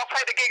 yeah, I'll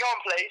take the gig on,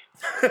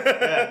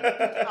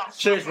 please.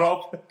 Cheers, Rob.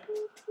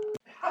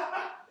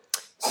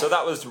 So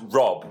that was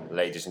Rob,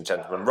 ladies and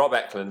gentlemen, Rob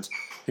Eckland,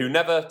 who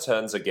never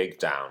turns a gig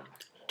down.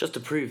 Just to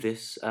prove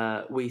this,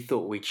 we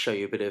thought we'd show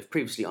you a bit of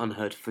previously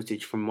unheard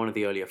footage from one of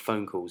the earlier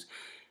phone calls.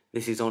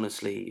 This is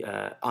honestly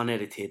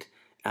unedited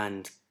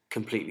and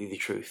completely the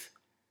truth.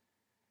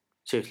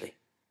 Seriously.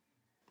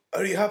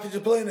 Are you happy to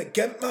play in a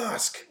gimp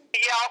mask?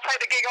 Yeah, I'll take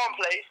the gig on,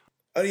 please.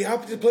 Are you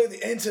happy to play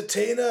the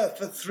entertainer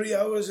for 3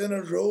 hours in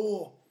a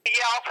row? Yeah,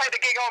 I'll take the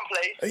gig on,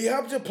 please. Are you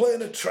happy to play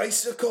on a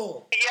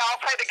tricycle? Yeah,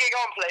 I'll take the gig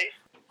on, please.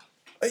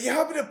 Are you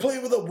happy to play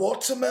with a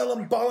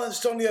watermelon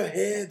balanced on your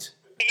head?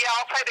 Yeah,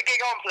 I'll take the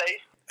gig on,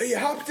 please. Are you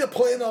happy to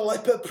play in a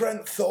leopard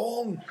print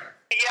thong?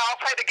 Yeah, I'll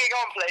take the gig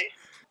on, please.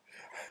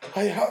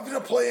 Are you happy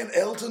to play in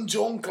Elton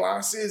John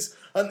glasses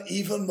and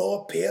even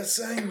more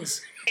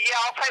piercings? Yeah,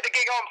 I'll take the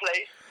gig on,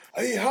 please.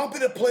 Are you happy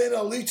to play in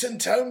a Luton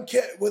Town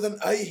kit with an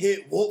I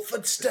Hate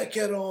Watford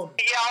sticker on?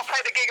 Yeah, I'll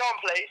take the gig on,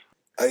 please.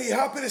 Are you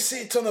happy to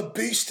sit on a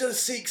booster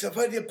seat? 'Cause I've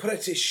heard you're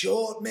pretty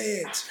short,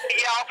 mate.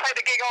 Yeah, I'll take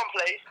the gig on,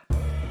 please.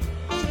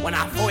 When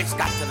I first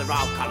got to the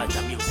Royal College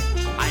of Music,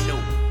 I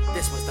knew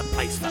this was the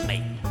place for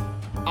me.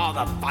 All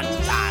the fun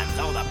times,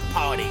 all the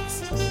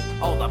parties,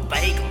 all the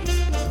bagels.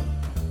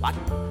 What?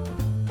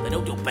 They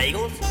don't do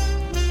bagels?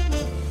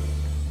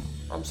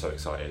 I'm so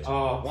excited.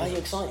 Oh, why are you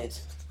excited?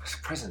 It's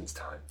presents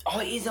time. Oh,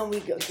 it is on. We're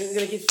going to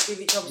give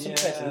each other some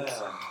presents.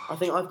 I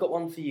think I've got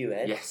one for you,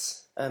 Ed.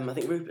 Yes. I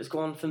think Rupert's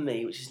got one for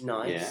me, which is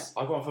nice. Yeah,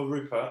 I've got one for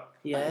Rupert.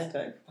 Yeah.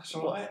 That's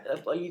all right.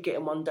 Are you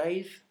getting one,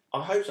 Dave?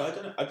 I hope so. I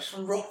don't know. I just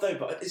from Rob though,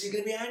 but is he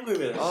going to be angry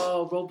with us?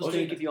 Oh, Rob was Or is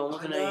going he- to give you one,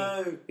 wasn't I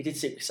know. he? He did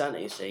Secret Santa,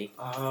 you see.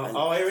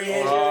 Oh, here he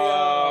is. Oh.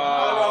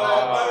 Hi,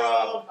 Rob. Hi,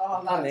 Rob.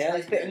 Oh, Hi, man.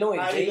 He's a bit annoyed,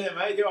 How is you he? doing,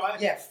 mate? You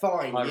alright? Yeah,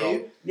 fine. Hi, you?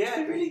 Rob.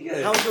 Yeah, really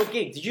good. How was your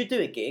gig? Did you do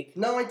a gig?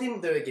 No, I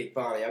didn't do a gig,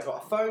 Barney. I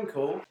got a phone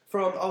call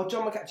from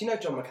John McAllister. Do you know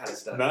John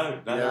McAllister?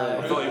 No.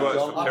 I thought he worked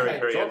for Perry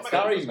Perry.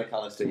 Barry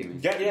McAllister, you mean?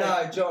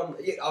 No, John.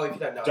 Oh, if you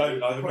don't know, Don't you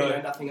know, probably no.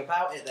 know nothing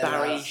about it. Then,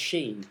 Barry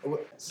Sheen. Do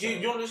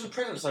you want to do some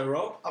presents though,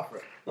 Rob? Up for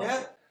it.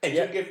 Yeah. Ed, do you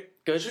want to give?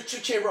 Good.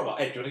 Should cheer Rob up.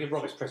 Ed, do you want to give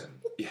Rob his present?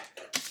 Yeah.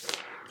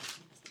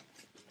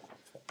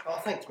 Oh,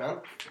 thanks, man.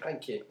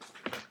 Thank you.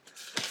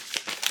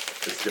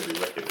 It's going to be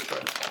wicked,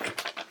 right?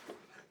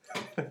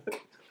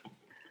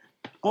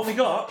 What have we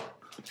got?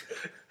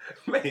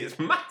 Mate, it's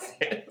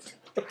massive.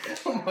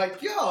 Oh my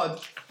god!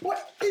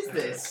 What is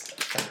this?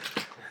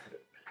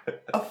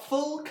 A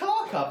full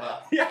car cover.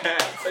 Yeah,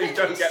 so you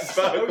don't get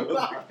so burgled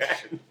much.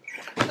 again.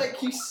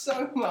 Thank you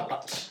so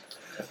much.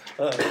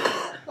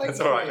 That's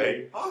all right,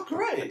 mate. Oh,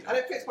 great! And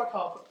it fits my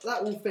car.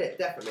 That will fit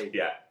definitely.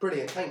 Yeah.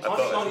 Brilliant. Thank you. I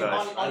thought it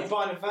was nice. Are you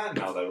buying a van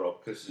now though,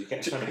 Rob? Because you're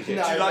getting so many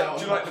gifts. No,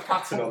 Do you like the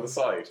pattern on the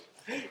side?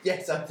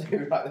 Yes, I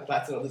do like the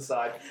pattern on the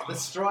side. The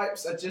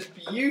stripes are just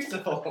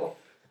beautiful.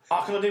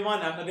 Oh, can I do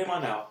mine now? Can I do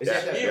mine now? Is Yeah,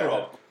 it yeah, you, yeah.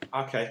 Rob?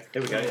 Okay,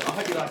 here we go. I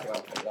hope you like it,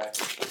 man.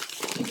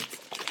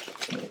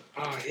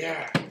 Oh,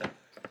 yeah.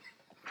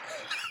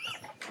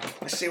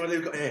 Let's see what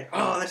we've got here.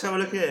 Oh, let's have a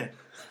look here.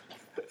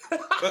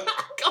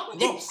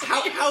 Rob,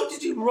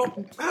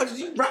 how did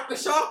you wrap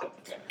this up?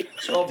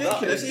 It's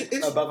ridiculous.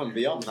 It's above and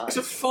beyond that. It's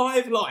a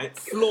 5-light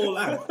floor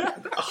lamp,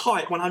 a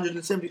height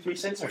 173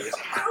 centimetres.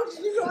 How did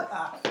you like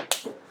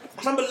that?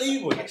 It's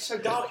unbelievable. It's so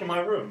dark in my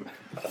room.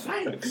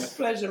 Thanks.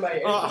 Pleasure,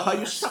 mate. Oh,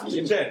 you're such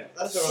a gent.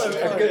 That's So all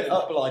right. A good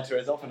uplighter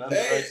is often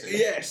underrated.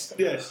 Yes.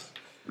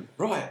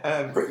 Right,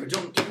 Rupert, do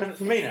you want to present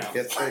for me now?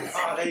 Yes, please.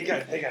 Ah, there you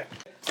go.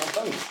 Oh,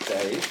 thanks,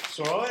 Dave. It's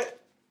all right.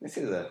 This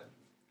is an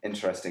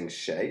interesting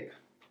shape.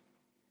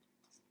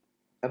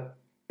 A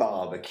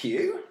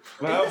barbecue.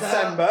 Well,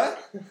 December.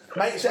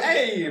 Mate,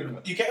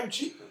 Dave! You get them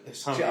cheap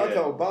this time of year.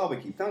 Charcoal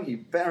barbecue. Thank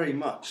you very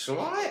much. It's all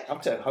right. I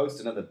have to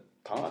host another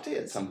party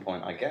at some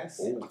point, I guess.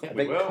 Ooh, I think a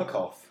we big will.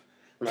 cook-off.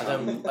 I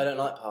don't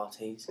like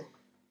parties.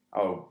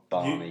 Oh,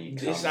 Barney.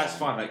 That's come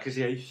fine, mate, because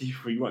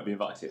you won't be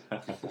invited.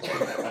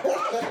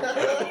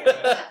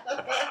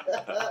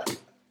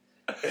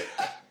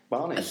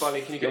 Barney.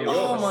 Barney, can you get your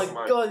Oh my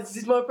Mine. god, this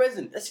is my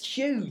present. That's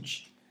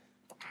huge.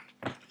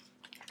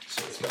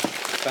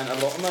 Spent a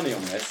lot of money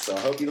on this, so I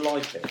hope you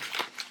like it.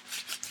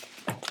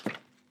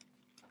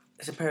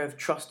 It's a pair of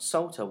Trust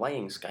Salter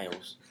weighing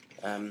scales.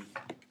 Are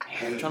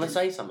you trying to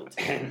say something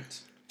to me?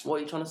 What are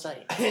you trying to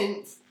say?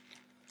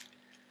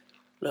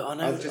 Look, I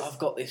know I've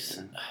got this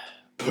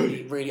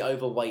really, really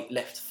overweight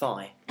left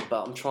thigh,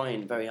 but I'm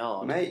trying very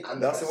hard. Mate,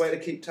 that's the way to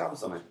keep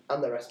tabs on it.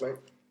 And the rest, mate.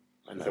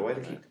 It's the way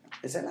to keep...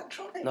 Is it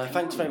electronic? No,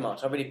 thanks very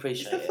much. I really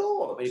appreciate it.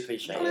 I really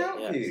appreciate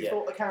it. You.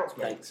 Thought accounts,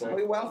 mate. Thanks. I'll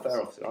be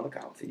welfare officer. I'll look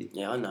out for you.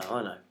 Yeah, I know.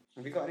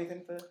 Have you got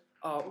anything for...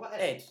 Oh,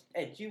 Ed,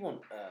 do you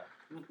want a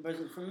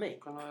present from me?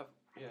 Can I have...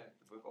 Yeah,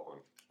 we've got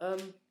one.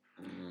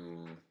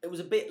 It was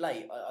a bit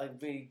late. I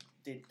really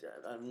did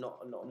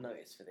not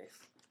notice for this.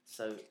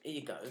 So here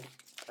you go.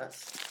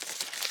 That's...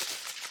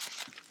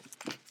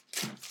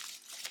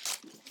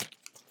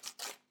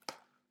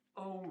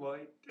 Oh my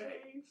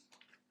days.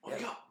 What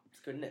you got? It's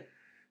good, isn't it?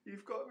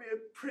 You've got me a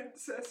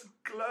Princess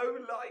Glow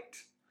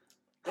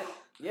Light.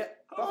 Yeah.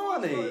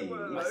 Barney,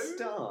 my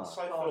star.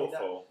 So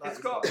thoughtful.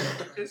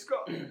 It's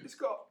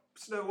got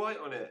Snow White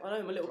on it. I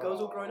know, my little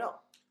girl's all grown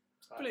up.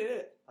 It's brilliant, isn't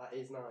it? That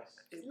is nice.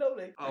 It's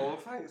lovely. Oh, well,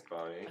 thanks,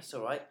 Barney. That's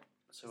all right.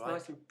 It's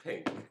nice and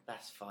pink.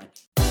 That's fine.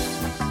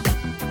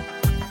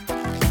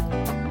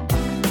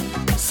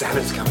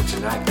 Santa's coming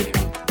tonight, baby.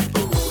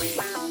 Ooh,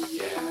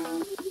 yeah.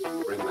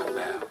 Ring my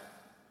bell.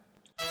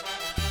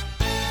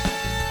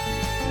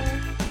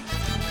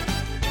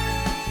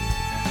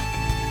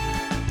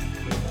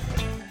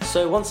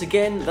 So once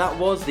again, that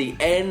was the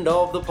end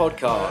of the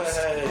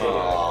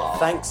podcast.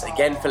 Thanks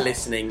again for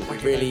listening. We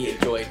really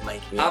enjoyed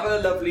making it. Have a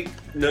lovely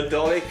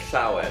Nadolig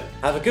Llawen.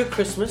 Have a good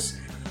Christmas.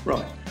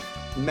 Right.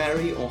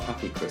 Merry or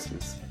Happy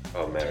Christmas?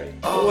 Oh, Merry.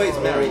 Always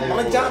Merry.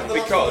 My dad for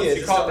the last years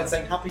you has can't been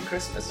saying Happy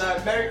Christmas. No,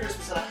 Merry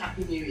Christmas and a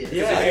Happy New Year.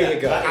 Yeah, there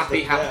you go.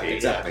 Happy.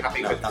 Exactly.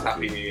 Happy Christmas,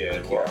 Happy New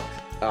Year. What?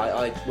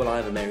 I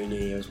have a Merry New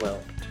Year as well.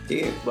 Do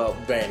you? Well,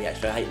 rarely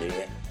actually. I hate New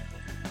Year.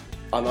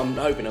 I'm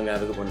hoping I'm going to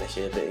have a good one this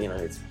year, but you know,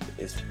 it's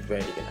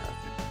rarely going to happen.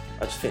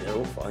 I just think they're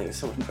awful. I think it's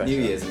so much pressure.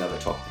 New Year's another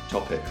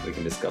topic. We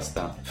can discuss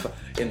that.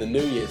 In the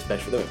New Year's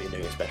special, there won't be a New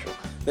Year's special.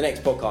 The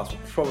next podcast will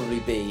probably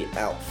be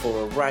out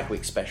for a Rag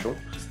Week special.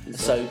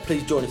 So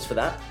please join us for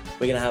that.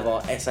 We're going to have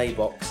our SA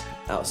box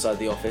outside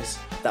the office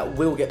that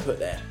will get put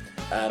there.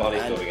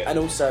 Barney's building it. And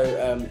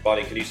also...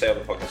 Barney, can you say on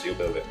the podcast you'll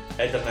build it?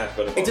 It doesn't have to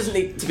build a box. It doesn't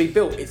need to be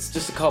built. It's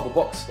just a cardboard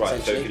box, Right, so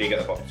essentially. can you get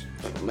the box?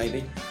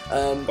 Maybe.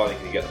 Barney,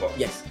 can you get the box?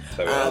 Yes.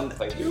 So,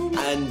 thank you.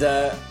 And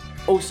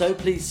also,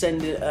 please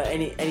send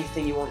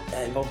anything you want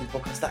involved in the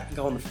podcast. That can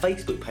go on the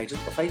Facebook pages.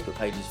 We've got Facebook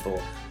pages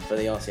for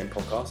the RCM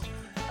podcast.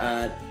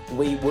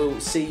 We will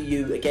see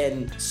you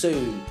again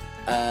soon.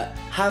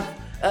 Have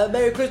a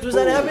Merry Christmas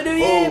and a Happy New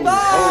Year. Bye.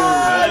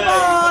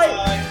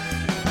 Bye.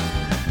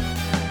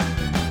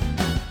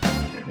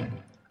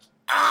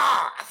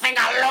 I think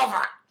I love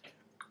her.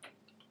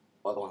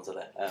 What other ones are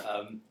there?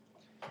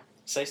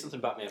 Say something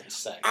about me over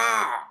sex.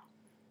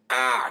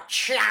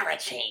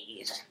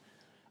 Charities.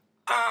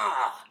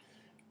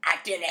 I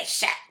did a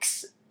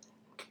sex.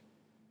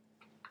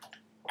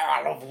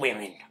 I love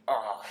women.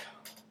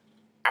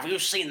 Have you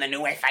seen the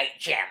new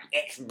FHM?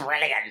 It's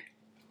brilliant.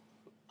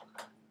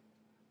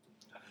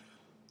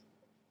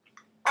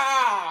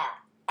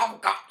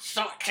 I've got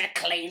such a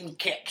clean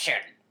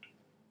kitchen.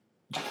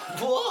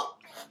 What?